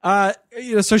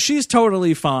 So she's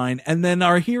totally fine. And then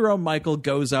our hero, Michael,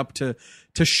 goes up to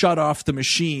shut off the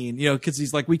machine, because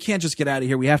he's like, we can't just get out of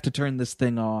here. We have to turn this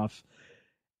thing off.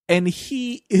 And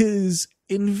he is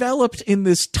enveloped in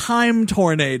this time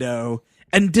tornado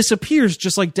and disappears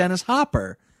just like Dennis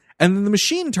Hopper. And then the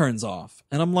machine turns off.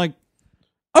 And I'm like,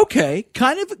 okay,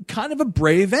 kind of a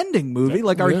brave ending movie.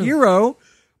 Like our hero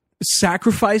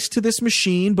sacrificed to this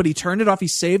machine, but he turned it off. He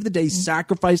saved the day,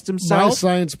 sacrificed himself. My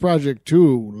Science Project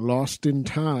 2, Lost in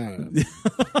Time.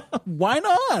 Why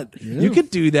not? You could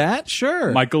do that,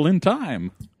 sure. Michael in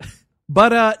Time.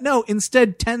 But no,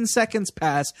 instead 10 seconds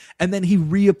pass and then he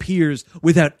reappears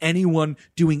without anyone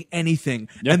doing anything.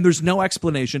 Yep. And there's no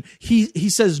explanation. He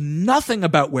says nothing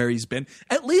about where he's been.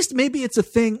 At least maybe it's a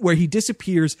thing where he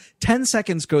disappears, 10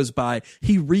 seconds goes by,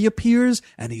 he reappears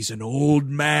and he's an old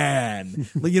man.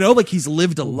 Like he's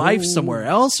lived a life somewhere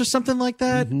else or something like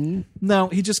that. Mm-hmm. No,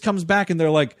 he just comes back and they're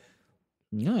like,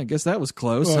 yeah, I guess that was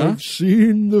close, huh? I've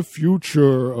seen the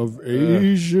future of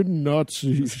Asian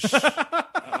Nazis.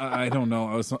 I don't know.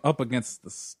 I was up against the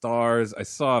stars. I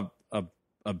saw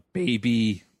a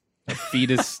baby, a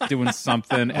fetus doing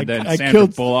something, and then Sandra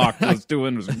Bullock was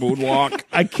doing his moonwalk.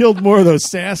 I killed more of those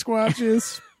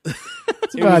Sasquatches.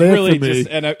 That's It was really just.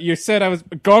 And you said I was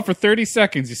gone for 30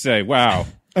 seconds. You say, "Wow."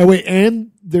 Oh wait,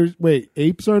 and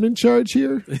apes aren't in charge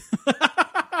here.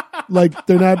 Like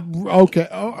they're not okay.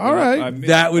 Oh, all right.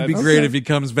 That would be great if he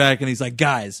comes back and he's like,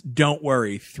 guys, don't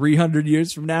worry. 300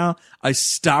 years from now, I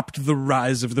stopped the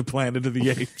rise of the Planet of the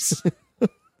Apes.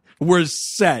 We're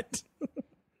set.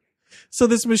 So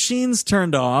this machine's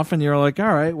turned off and you're like,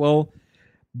 all right, well,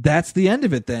 that's the end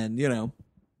of it then,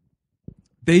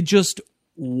 They just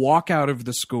walk out of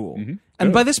the school. Mm-hmm.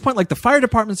 And by this point, like the fire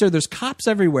department's there's cops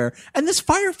everywhere. And this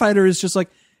firefighter is just like,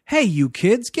 hey, you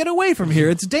kids, get away from here.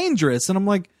 It's dangerous. And I'm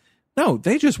like, no,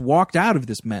 they just walked out of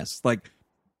this mess. Like,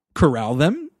 corral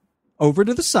them over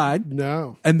to the side.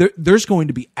 No. And there's going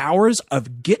to be hours of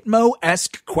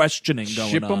Gitmo-esque questioning going on.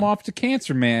 Ship them off to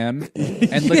Cancer Man,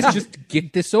 and let's just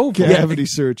get this over. Cavity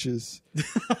searches.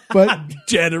 But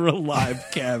dead or alive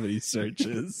cavity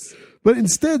searches. But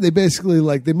instead, they basically,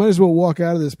 they might as well walk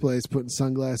out of this place putting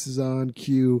sunglasses on,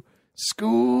 cue,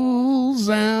 school's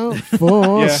out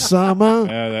for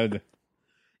summer.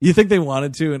 You think they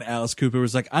wanted to, and Alice Cooper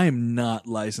was like, I am not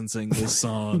licensing this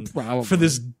song for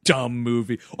this dumb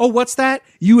movie. Oh, what's that?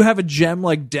 You have a gem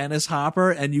like Dennis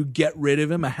Hopper, and you get rid of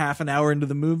him a half an hour into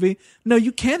the movie? No,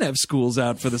 you can't have Schools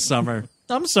Out for the summer.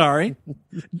 I'm sorry.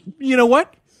 You know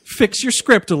what? Fix your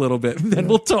script a little bit, and then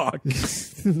we'll talk.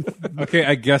 Okay,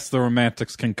 I guess the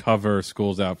Romantics can cover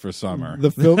Schools Out for Summer.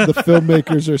 The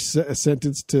filmmakers are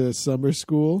sentenced to summer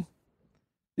school.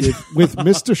 With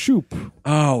Mr. Shoop.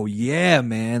 Oh, yeah,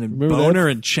 man. And Remember Boner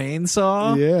that? and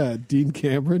Chainsaw. Yeah, Dean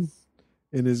Cameron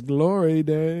in his glory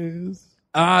days.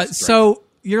 So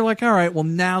you're like, all right, well,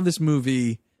 now this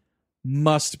movie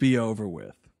must be over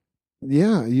with.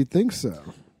 Yeah, you'd think so.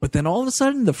 But then all of a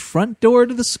sudden, the front door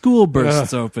to the school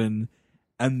bursts open,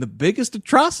 and the biggest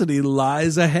atrocity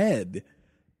lies ahead.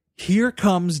 Here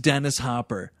comes Dennis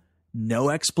Hopper. No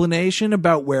explanation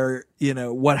about where,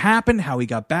 what happened, how he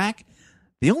got back.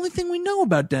 The only thing we know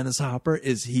about Dennis Hopper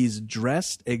is he's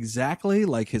dressed exactly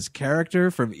like his character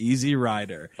from Easy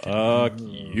Rider. Fuck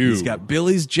you. He's got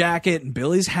Billy's jacket and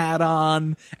Billy's hat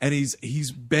on, and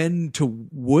he's been to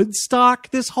Woodstock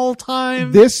this whole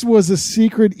time. This was a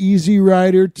secret Easy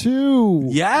Rider too.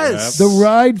 Yes. The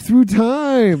ride through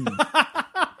time.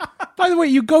 By the way,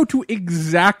 you go to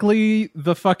exactly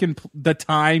the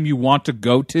time you want to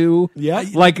go to. Yeah.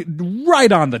 Like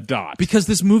right on the dot. Because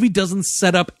this movie doesn't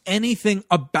set up anything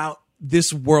about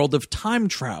this world of time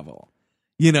travel.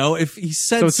 You know, if he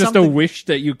said so it's just a wish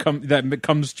that that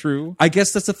comes true. I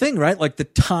guess that's the thing, right? Like the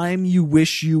time you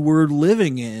wish you were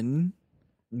living in,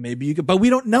 maybe you could, but we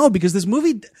don't know because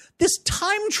this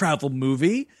time travel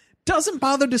movie doesn't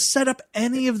bother to set up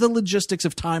any of the logistics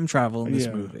of time travel in this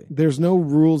movie. There's no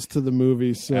rules to the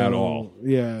movie At all.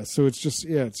 Yeah, so it's just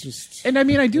And I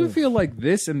mean, I do feel like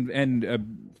this and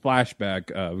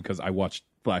Flashback because I watched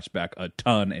Flashback a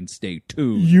ton and stay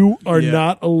tuned. You are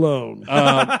not alone.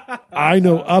 I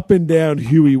know up and down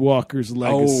Huey Walker's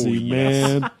legacy,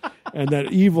 man. And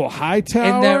that evil Hightower.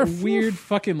 And that weird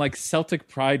fucking like Celtic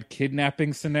Pride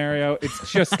kidnapping scenario.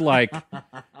 It's just like,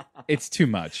 it's too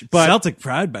much. But Celtic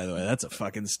Pride, by the way, that's a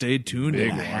fucking stay tuned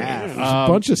and a half. There's a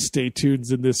bunch of stay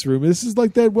tunes in this room. This is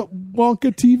like that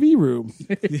Wonka TV room.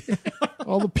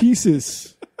 All the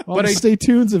pieces. All the stay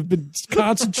tunes have been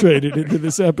concentrated into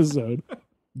this episode.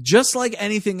 Just like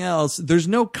anything else, there's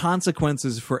no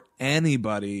consequences for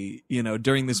anybody, you know,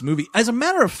 during this movie. As a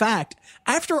matter of fact,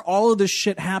 after all of this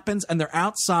shit happens and they're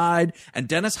outside and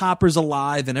Dennis Hopper's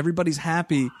alive and everybody's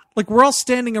happy, like we're all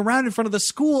standing around in front of the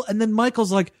school and then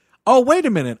Michael's like, oh, wait a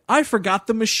minute, I forgot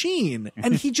the machine.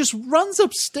 And he just runs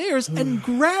upstairs and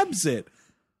grabs it.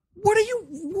 What are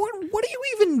you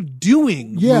even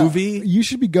doing, movie? You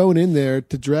should be going in there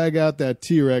to drag out that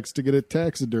T-Rex to get it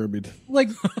taxidermied. like,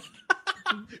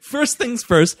 First things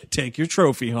first, take your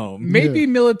trophy home. maybe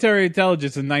military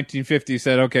intelligence in 1950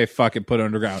 said, okay, fuck it, put it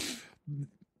underground.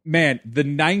 Man, the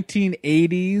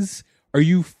 1980s, are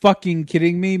you fucking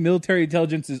kidding me? Military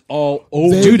intelligence is all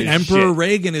over Dude, this Emperor shit.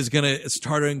 Reagan is going to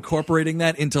start incorporating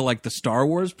that into like the Star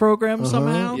Wars program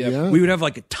somehow. Yeah. We would have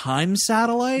like a time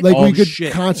satellite. Like we could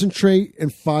shit. concentrate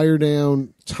and fire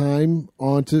down time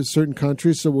onto certain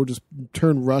countries, so we'll just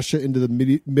turn Russia into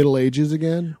the Middle Ages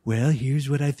again. Well, here's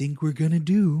what I think we're going to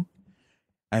do.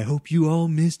 I hope you all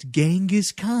missed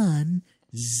Genghis Khan.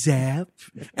 Zap.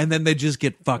 And then they just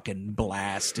get fucking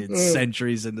blasted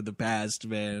centuries into the past,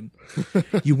 man.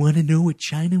 You want to know what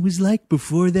China was like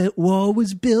before that wall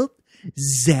was built?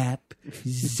 Zap,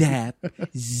 zap,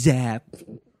 zap.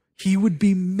 He would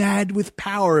be mad with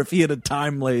power if he had a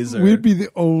time laser. We'd be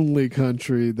the only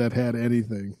country that had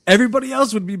anything. Everybody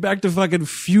else would be back to fucking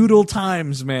feudal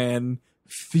times, man.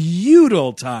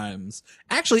 Feudal times.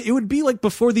 Actually, it would be like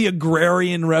before the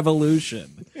agrarian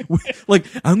revolution. Like,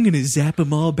 I'm going to zap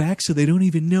them all back so they don't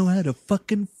even know how to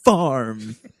fucking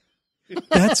farm.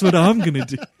 That's what I'm going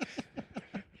to do.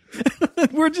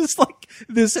 We're just like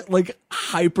this like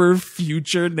hyper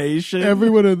future nation.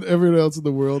 Everyone else in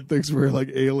the world thinks we're like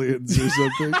aliens or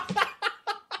something.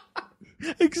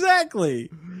 Exactly.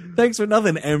 Thanks for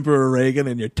nothing, Emperor Reagan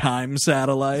and your time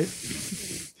satellite.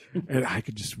 And I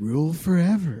could just rule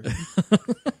forever.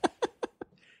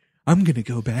 I'm going to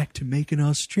go back to making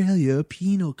Australia a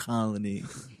penal colony.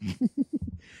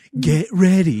 Get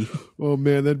ready. Oh,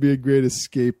 man, that'd be a great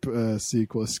escape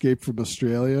sequel. Escape from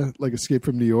Australia, like Escape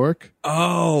from New York.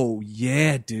 Oh,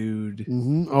 yeah, dude.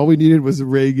 Mm-hmm. All we needed was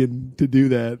Reagan to do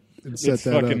that and set It's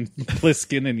that fucking up.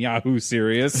 Pliskin and Yahoo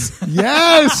Serious.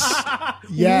 Yes!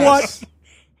 Yes!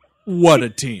 What a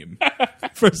team.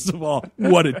 First of all,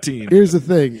 what a team. Here's the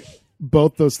thing.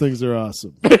 Both those things are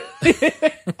awesome.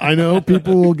 I know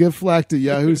people will give flack to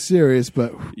Yahoo Serious,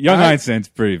 but Young Einstein's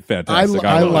pretty fantastic.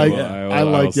 I like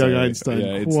I'll Young say. Einstein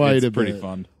Yeah, quite it's a pretty bit.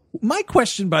 fun. My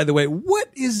question, by the way, what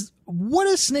is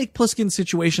Snake Plissken's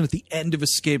situation at the end of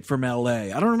Escape from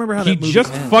L.A.? I don't remember how He that movie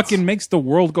just ends. fucking makes the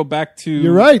world go back to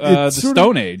You're right. the It's sort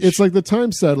Stone of, Age. It's like the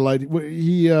time satellite.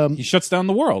 He shuts down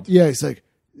the world. Yeah, he's like,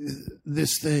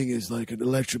 this thing is like an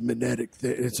electromagnetic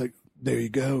thing. It's like, there you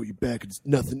go. You're back. It's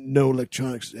nothing. No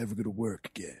electronics is ever going to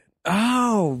work again.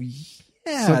 Oh,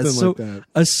 yeah. Something so like that.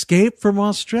 Escape from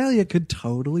Australia could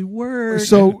totally work.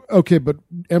 So, okay, but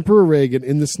Emperor Reagan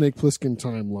in the Snake Plissken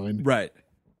timeline Right.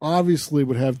 obviously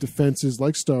would have defenses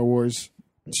like Star Wars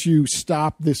to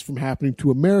stop this from happening to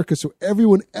America. So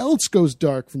everyone else goes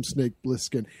dark from Snake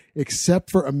Plissken except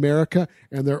for America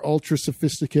and their ultra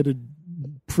sophisticated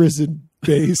prison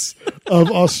base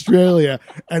of Australia.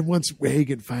 And once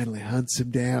Reagan finally hunts him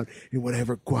down in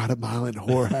whatever Guatemalan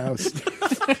whorehouse,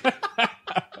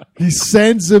 He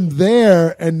sends him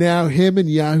there, and now him and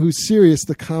Yahoo Serious,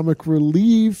 the comic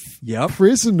relief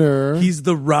prisoner. He's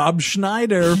the Rob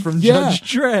Schneider from Judge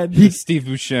Dredd. He's Steve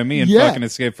Buscemi and fucking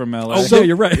Escape from LA. Oh, so,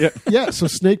 you're right. So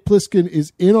Snake Plissken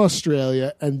is in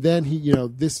Australia, and then he,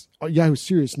 this Yahoo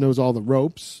Serious knows all the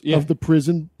ropes of the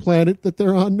prison planet that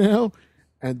they're on now,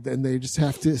 and then they just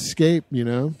have to escape,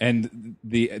 And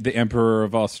the Emperor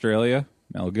of Australia,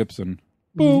 Mel Gibson.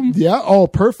 Boom. Yeah. Oh,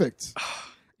 perfect.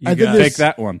 You gotta take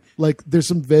that one. Like, there's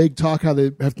some vague talk how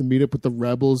they have to meet up with the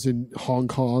rebels in Hong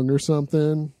Kong or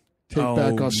something. Take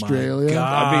back Australia. My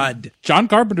God. I mean, John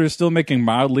Carpenter is still making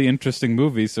mildly interesting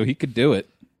movies, so he could do it.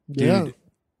 Dude,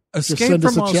 Escape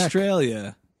from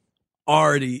Australia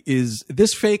already is...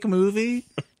 This fake movie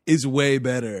is way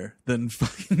better than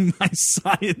fucking My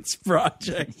Science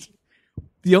Project.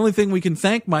 The only thing we can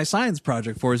thank My Science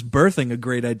Project for is birthing a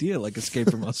great idea like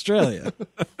Escape from Australia.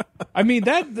 I mean,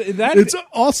 that it's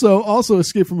also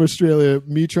Escape from Australia,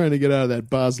 me trying to get out of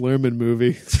that Baz Luhrmann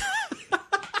movie.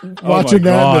 Watching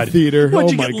that in the theater.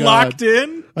 What'd you get locked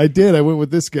in? I did. I went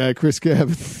with this guy, Chris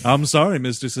Cabin. I'm sorry,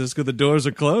 Mr. Sisko. The doors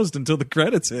are closed until the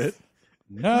credits hit.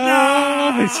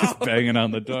 No! He's just banging on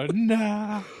the door.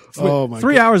 No! Oh, my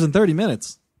 3 hours and 30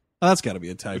 minutes. Oh, that's got to be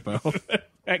a typo.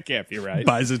 That can't be right.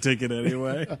 Buys a ticket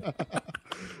anyway.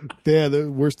 Yeah, the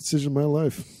worst decision of my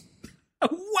life.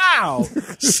 Wow.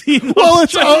 Well,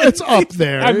 it's up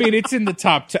there. I mean, it's in the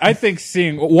top 10. I think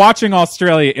watching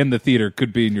Australia in the theater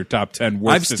could be in your top 10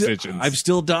 worst decisions. I've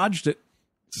still dodged it.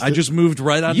 I just moved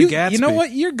right on to Gatsby. You know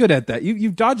what? You're good at that.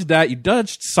 You've dodged that. You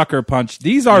dodged Sucker Punch.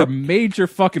 These are major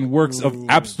fucking works of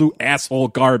absolute asshole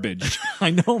garbage. I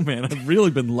know, man. I've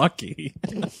really been lucky.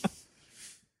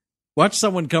 Watch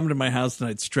someone come to my house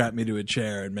tonight, strap me to a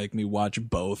chair, and make me watch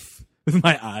both with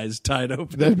my eyes tied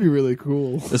open. That'd be really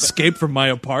cool. Escape from my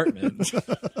apartment.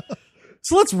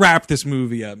 So let's wrap this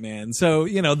movie up, man. So,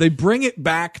 they bring it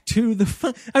back to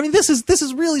the... I mean, this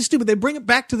is really stupid. They bring it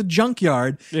back to the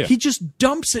junkyard. Yeah. He just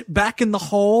dumps it back in the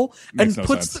hole and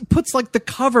puts like the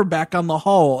cover back on the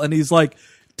hole. And he's like,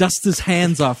 dusts his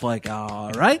hands off like,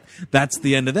 all right, that's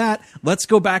the end of that. Let's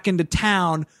go back into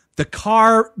town. The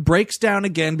car breaks down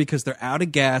again because they're out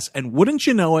of gas. And wouldn't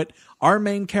you know it, our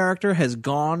main character has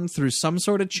gone through some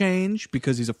sort of change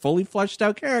because he's a fully fleshed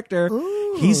out character.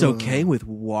 Ooh. He's okay with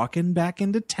walking back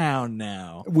into town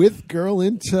now. With girl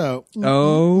in tow.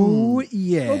 Oh,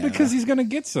 yeah. Well, because he's going to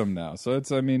get some now. So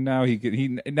now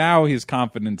his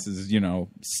confidence is,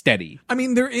 steady. I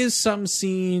mean, there is some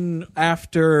scene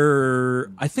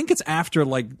after, I think it's after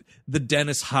like the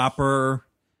Dennis Hopper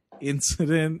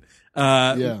incident.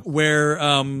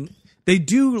 Where they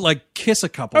do like kiss a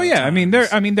couple. Oh yeah, times.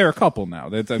 I mean they're a couple now.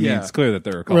 It's clear that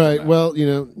they're a couple. Right. Now. Well,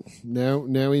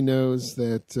 now he knows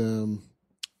that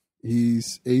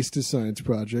he's aced his science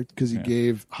project because he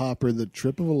gave Hopper the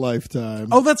trip of a lifetime.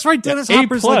 Oh, that's right. Dennis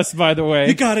Hopper's A+, by the way.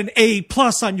 You got an A+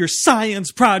 on your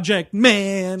science project,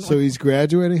 man. So he's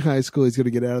graduating high school. He's going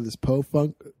to get out of this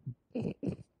podunk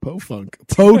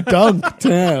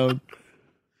town.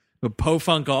 The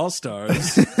Po-Funk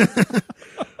All-Stars.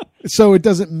 So it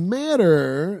doesn't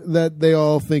matter that they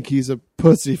all think he's a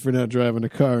pussy for not driving a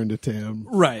car into town.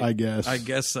 Right. I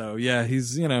guess so. Yeah,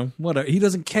 he's, whatever. He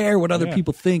doesn't care what other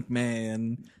people think,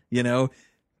 man.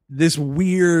 This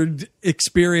weird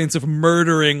experience of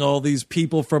murdering all these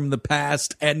people from the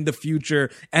past and the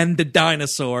future and the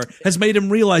dinosaur has made him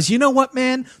realize, you know what,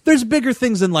 man? There's bigger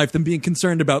things in life than being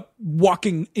concerned about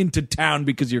walking into town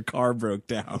because your car broke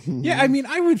down. Yeah, I mean,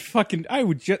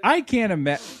 I can't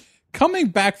imagine coming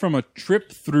back from a trip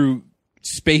through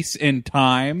space and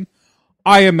time.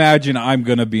 I imagine I'm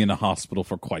going to be in a hospital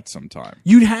for quite some time.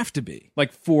 You'd have to be.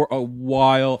 Like for a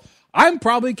while. I'm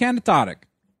probably catatonic.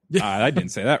 I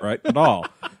didn't say that right at all.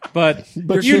 But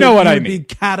you know what I mean. You'd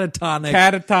be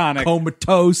catatonic.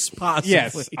 Comatose, possibly.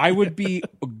 Yes, I would be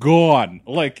gone.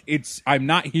 Like, I'm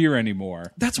not here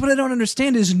anymore. That's what I don't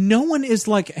understand is no one is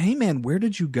like, hey, man, where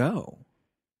did you go?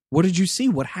 What did you see?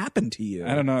 What happened to you?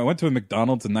 I don't know. I went to a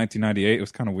McDonald's in 1998. It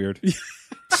was kind of weird.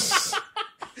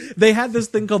 They had this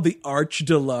thing called the Arch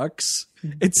Deluxe.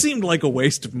 It seemed like a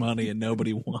waste of money and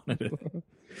nobody wanted it.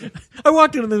 I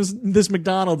walked into this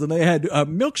McDonald's and they had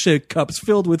milkshake cups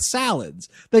filled with salads.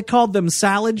 They called them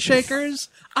salad shakers.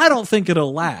 I don't think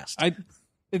it'll last.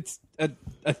 It's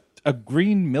a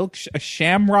green milk, a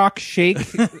shamrock shake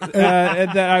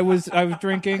that I was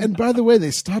drinking. And by the way,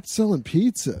 they stopped selling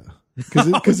pizza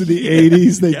because of the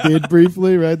 80s. They did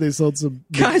briefly, right? They sold some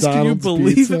guys. McDonald's can you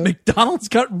believe pizza. that McDonald's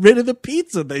got rid of the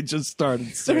pizza they just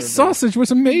started serving? Their sausage was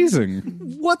amazing.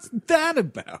 What's that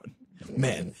about?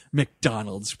 Man,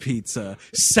 McDonald's pizza,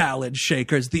 salad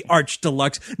shakers, the Arch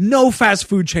Deluxe. No fast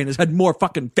food chain has had more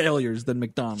fucking failures than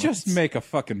McDonald's. Just make a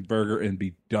fucking burger and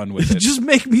be done with it. Just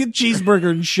make me a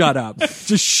cheeseburger and shut up.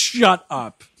 Just shut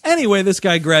up. Anyway, this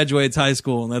guy graduates high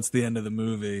school, and that's the end of the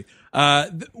movie.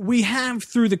 We have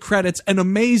through the credits an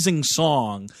amazing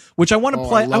song, which I want to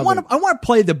play. I want to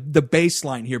play the bass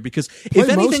line here because if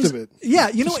anything's, most of it. Yeah,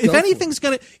 you know, if anything's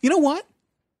gonna, you know what?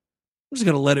 I'm just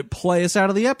gonna let it play us out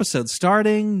of the episode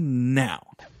starting now.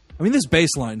 I mean, this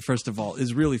bass line, first of all,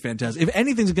 is really fantastic. If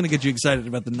anything's going to get you excited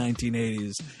about the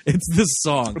 1980s, it's this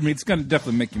song. I mean, it's going to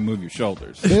definitely make you move your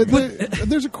shoulders.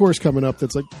 There's a chorus coming up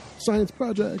that's like Science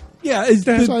Project. Yeah,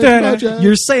 Science Project.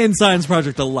 You're saying Science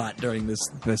Project a lot during this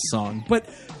song. But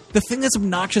the thing that's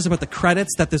obnoxious about the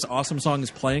credits that this awesome song is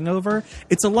playing over,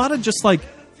 it's a lot of just like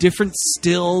different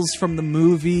stills from the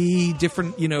movie,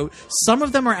 different, you know, some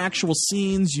of them are actual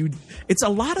scenes. It's a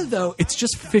lot of, though, it's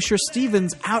just Fisher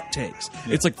Stevens outtakes.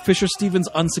 Yeah. It's like Fisher Stevens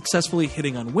unsuccessfully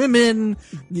hitting on women,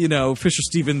 you know, Fisher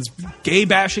Stevens gay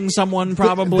bashing someone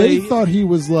probably. They thought he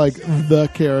was like the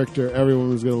character everyone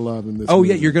was going to love in this movie.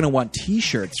 Yeah, you're going to want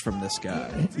t-shirts from this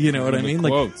guy. You know what I mean?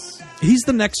 Quotes. Like, he's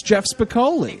the next Jeff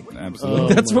Spicoli. Absolutely.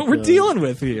 Like, that's what we're dealing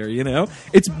with here, you know?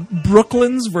 It's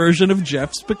Brooklyn's version of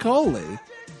Jeff Spicoli.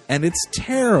 And it's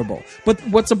terrible. But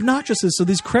what's obnoxious is, so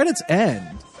these credits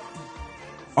end.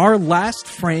 Our last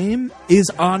frame is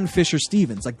on Fisher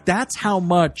Stevens. Like, that's how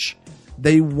much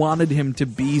they wanted him to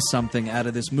be something out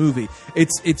of this movie.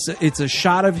 It's a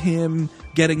shot of him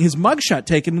getting his mugshot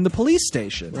taken in the police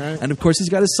station. Right. And, of course, he's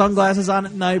got his sunglasses on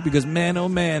at night because, man, oh,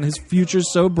 man, his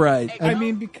future's so bright.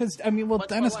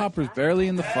 Dennis Hopper's barely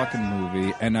in the fucking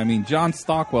movie. And, I mean, John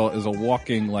Stockwell is a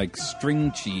walking, like,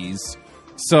 string cheese.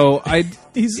 So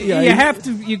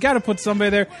you got to put somebody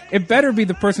there. It better be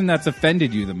the person that's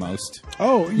offended you the most.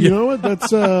 Oh, you know what?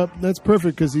 That's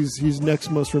perfect because he's next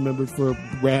most remembered for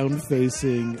round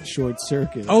facing Short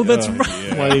Circuit. Oh, that's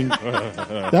right.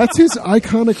 That's his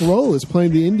iconic role, is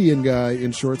playing the Indian guy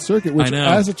in Short Circuit. Which,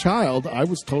 as a child, I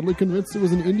was totally convinced it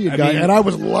was an Indian guy, and I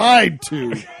was lied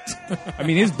to. I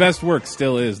mean, his best work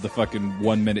still is the fucking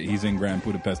 1 minute he's in Grand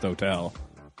Budapest Hotel.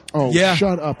 Oh, yeah.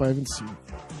 Shut up! I haven't seen it.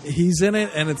 He's in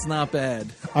it, and it's not bad.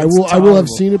 I will have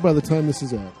seen it by the time this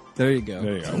is out. There you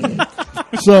go.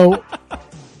 So,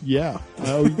 yeah.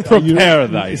 Prepare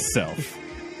thyself.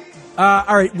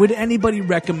 All right. Would anybody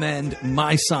recommend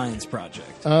My Science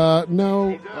Project?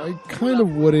 No, I kind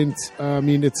of wouldn't. I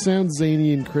mean, it sounds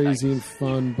zany and crazy and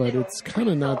fun, but it's kind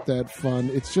of not that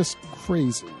fun. It's just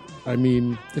crazy. I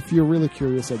mean, if you're really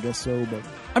curious, I guess so. But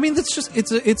I mean,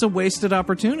 it's a wasted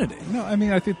opportunity. No, I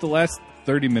mean, I think the last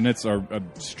 30 minutes are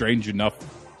strange enough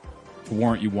to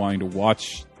warrant you wanting to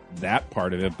watch that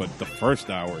part of it, but the first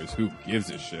hour is who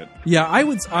gives a shit. Yeah,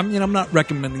 I'm not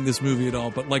recommending this movie at all,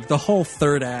 but like the whole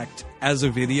third act as a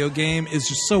video game is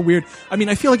just so weird. I mean,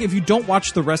 I feel like if you don't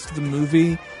watch the rest of the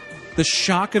movie, the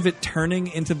shock of it turning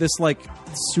into this like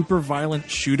super violent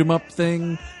shoot 'em up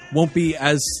thing won't be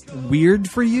as weird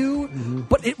for you,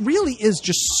 but it really is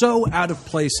just so out of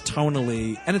place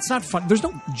tonally, and it's not fun. There's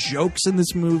no jokes in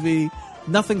this movie.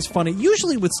 Nothing's funny.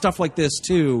 Usually with stuff like this,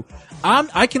 too,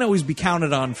 I can always be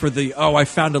counted on for the, I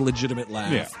found a legitimate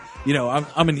laugh. Yeah. You know,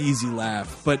 I'm an easy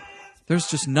laugh. But there's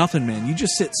just nothing, man. You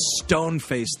just sit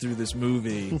stone-faced through this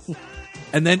movie.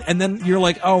 and then you're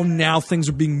like, oh, now things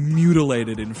are being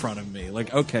mutilated in front of me.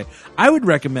 Like, okay. I would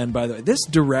recommend, by the way, this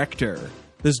director,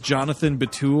 this Jonathan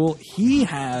Betul, he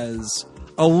has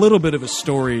a little bit of a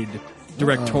storied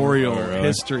directorial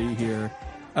history here.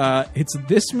 It's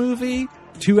this movie,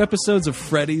 2 episodes of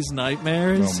Freddy's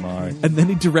Nightmares, and then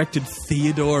he directed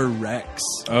Theodore Rex.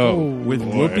 With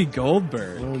Whoopi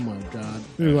Goldberg. Oh my God!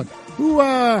 Like,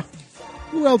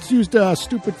 who else used a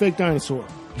stupid fake dinosaur?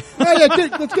 Let's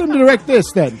get him to direct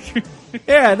this then.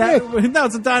 Yeah, now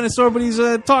it's a dinosaur, but he's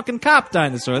a talking cop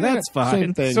dinosaur. That's fine.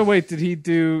 Same thing. So wait, did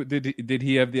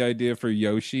he have the idea for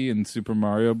Yoshi and Super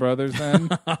Mario Brothers then?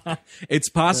 It's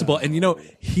possible. And you know,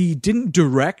 he didn't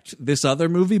direct this other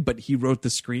movie, but he wrote the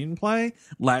screenplay,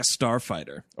 Last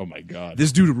Starfighter. Oh my God.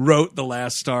 This dude wrote The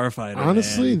Last Starfighter.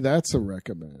 Honestly, man. That's a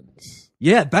recommend.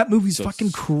 Yeah, that movie's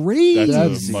fucking crazy.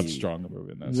 That's a much stronger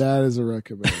movie than this. That is a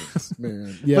recommend,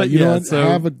 man. Yeah, but you know what?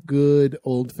 Have a good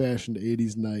old-fashioned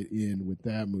 80s night in with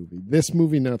that movie. This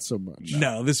movie, not so much.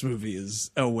 No, this movie is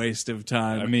a waste of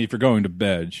time. I mean, if you're going to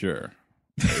bed, sure.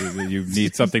 You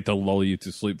need something to lull you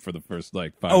to sleep for the first,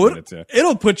 5 minutes. Yeah.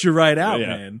 It'll put you right out,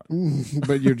 man.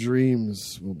 But your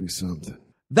dreams will be something.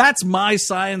 That's My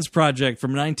Science Project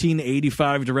from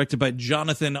 1985, directed by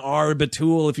Jonathan R.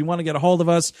 Batul. If you want to get a hold of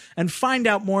us and find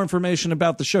out more information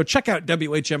about the show, check out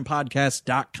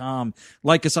WHMPodcast.com.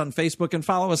 Like us on Facebook and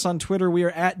follow us on Twitter. We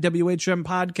are at WHM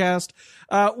Podcast.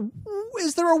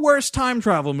 Is there a worse time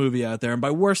travel movie out there? And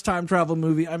by worst time travel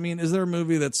movie, I mean, is there a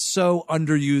movie that so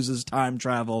underuses time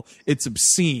travel it's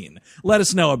obscene? Let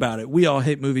us know about it. We all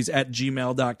hate movies at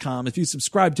gmail.com. If you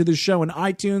subscribe to the show in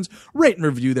iTunes, rate and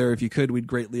review there if you could. We'd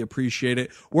greatly appreciate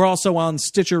it. We're also on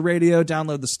Stitcher Radio.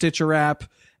 Download the Stitcher app,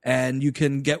 and you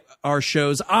can get our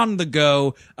shows on the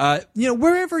go.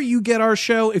 Wherever you get our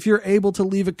show, if you're able to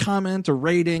leave a comment, a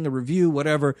rating, a review,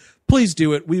 whatever, please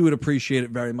do it. We would appreciate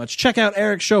it very much. Check out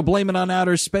Eric's show, Blame It on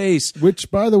Outer Space. Which,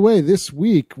 by the way, this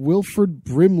week, Wilford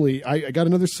Brimley, I got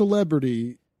another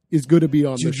celebrity, is going to be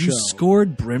on the show. You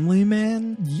scored Brimley,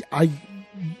 man?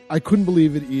 I couldn't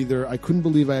believe it either. I couldn't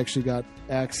believe I actually got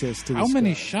access to this. How many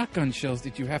guy. shotgun shells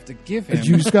did you have to give him?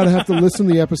 You just got to have to listen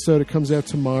to the episode. It comes out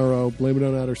tomorrow.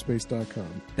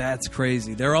 BlameItOnOuterSpace.com. That's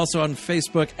crazy. They're also on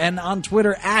Facebook and on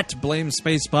Twitter at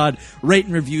BlameSpacePod. Rate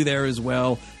and review there as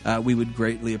well. We would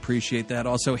greatly appreciate that.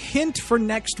 Also, hint for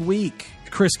next week,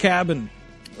 Chris Cabin.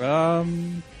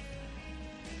 Roger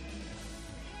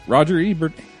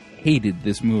Ebert hated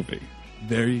this movie.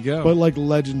 There you go. But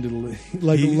legendarily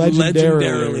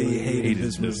hated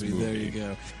this movie. There you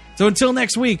go. So until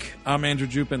next week, I'm Andrew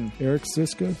Jupin. Eric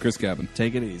Siska. Chris Cabin.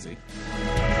 Take it easy.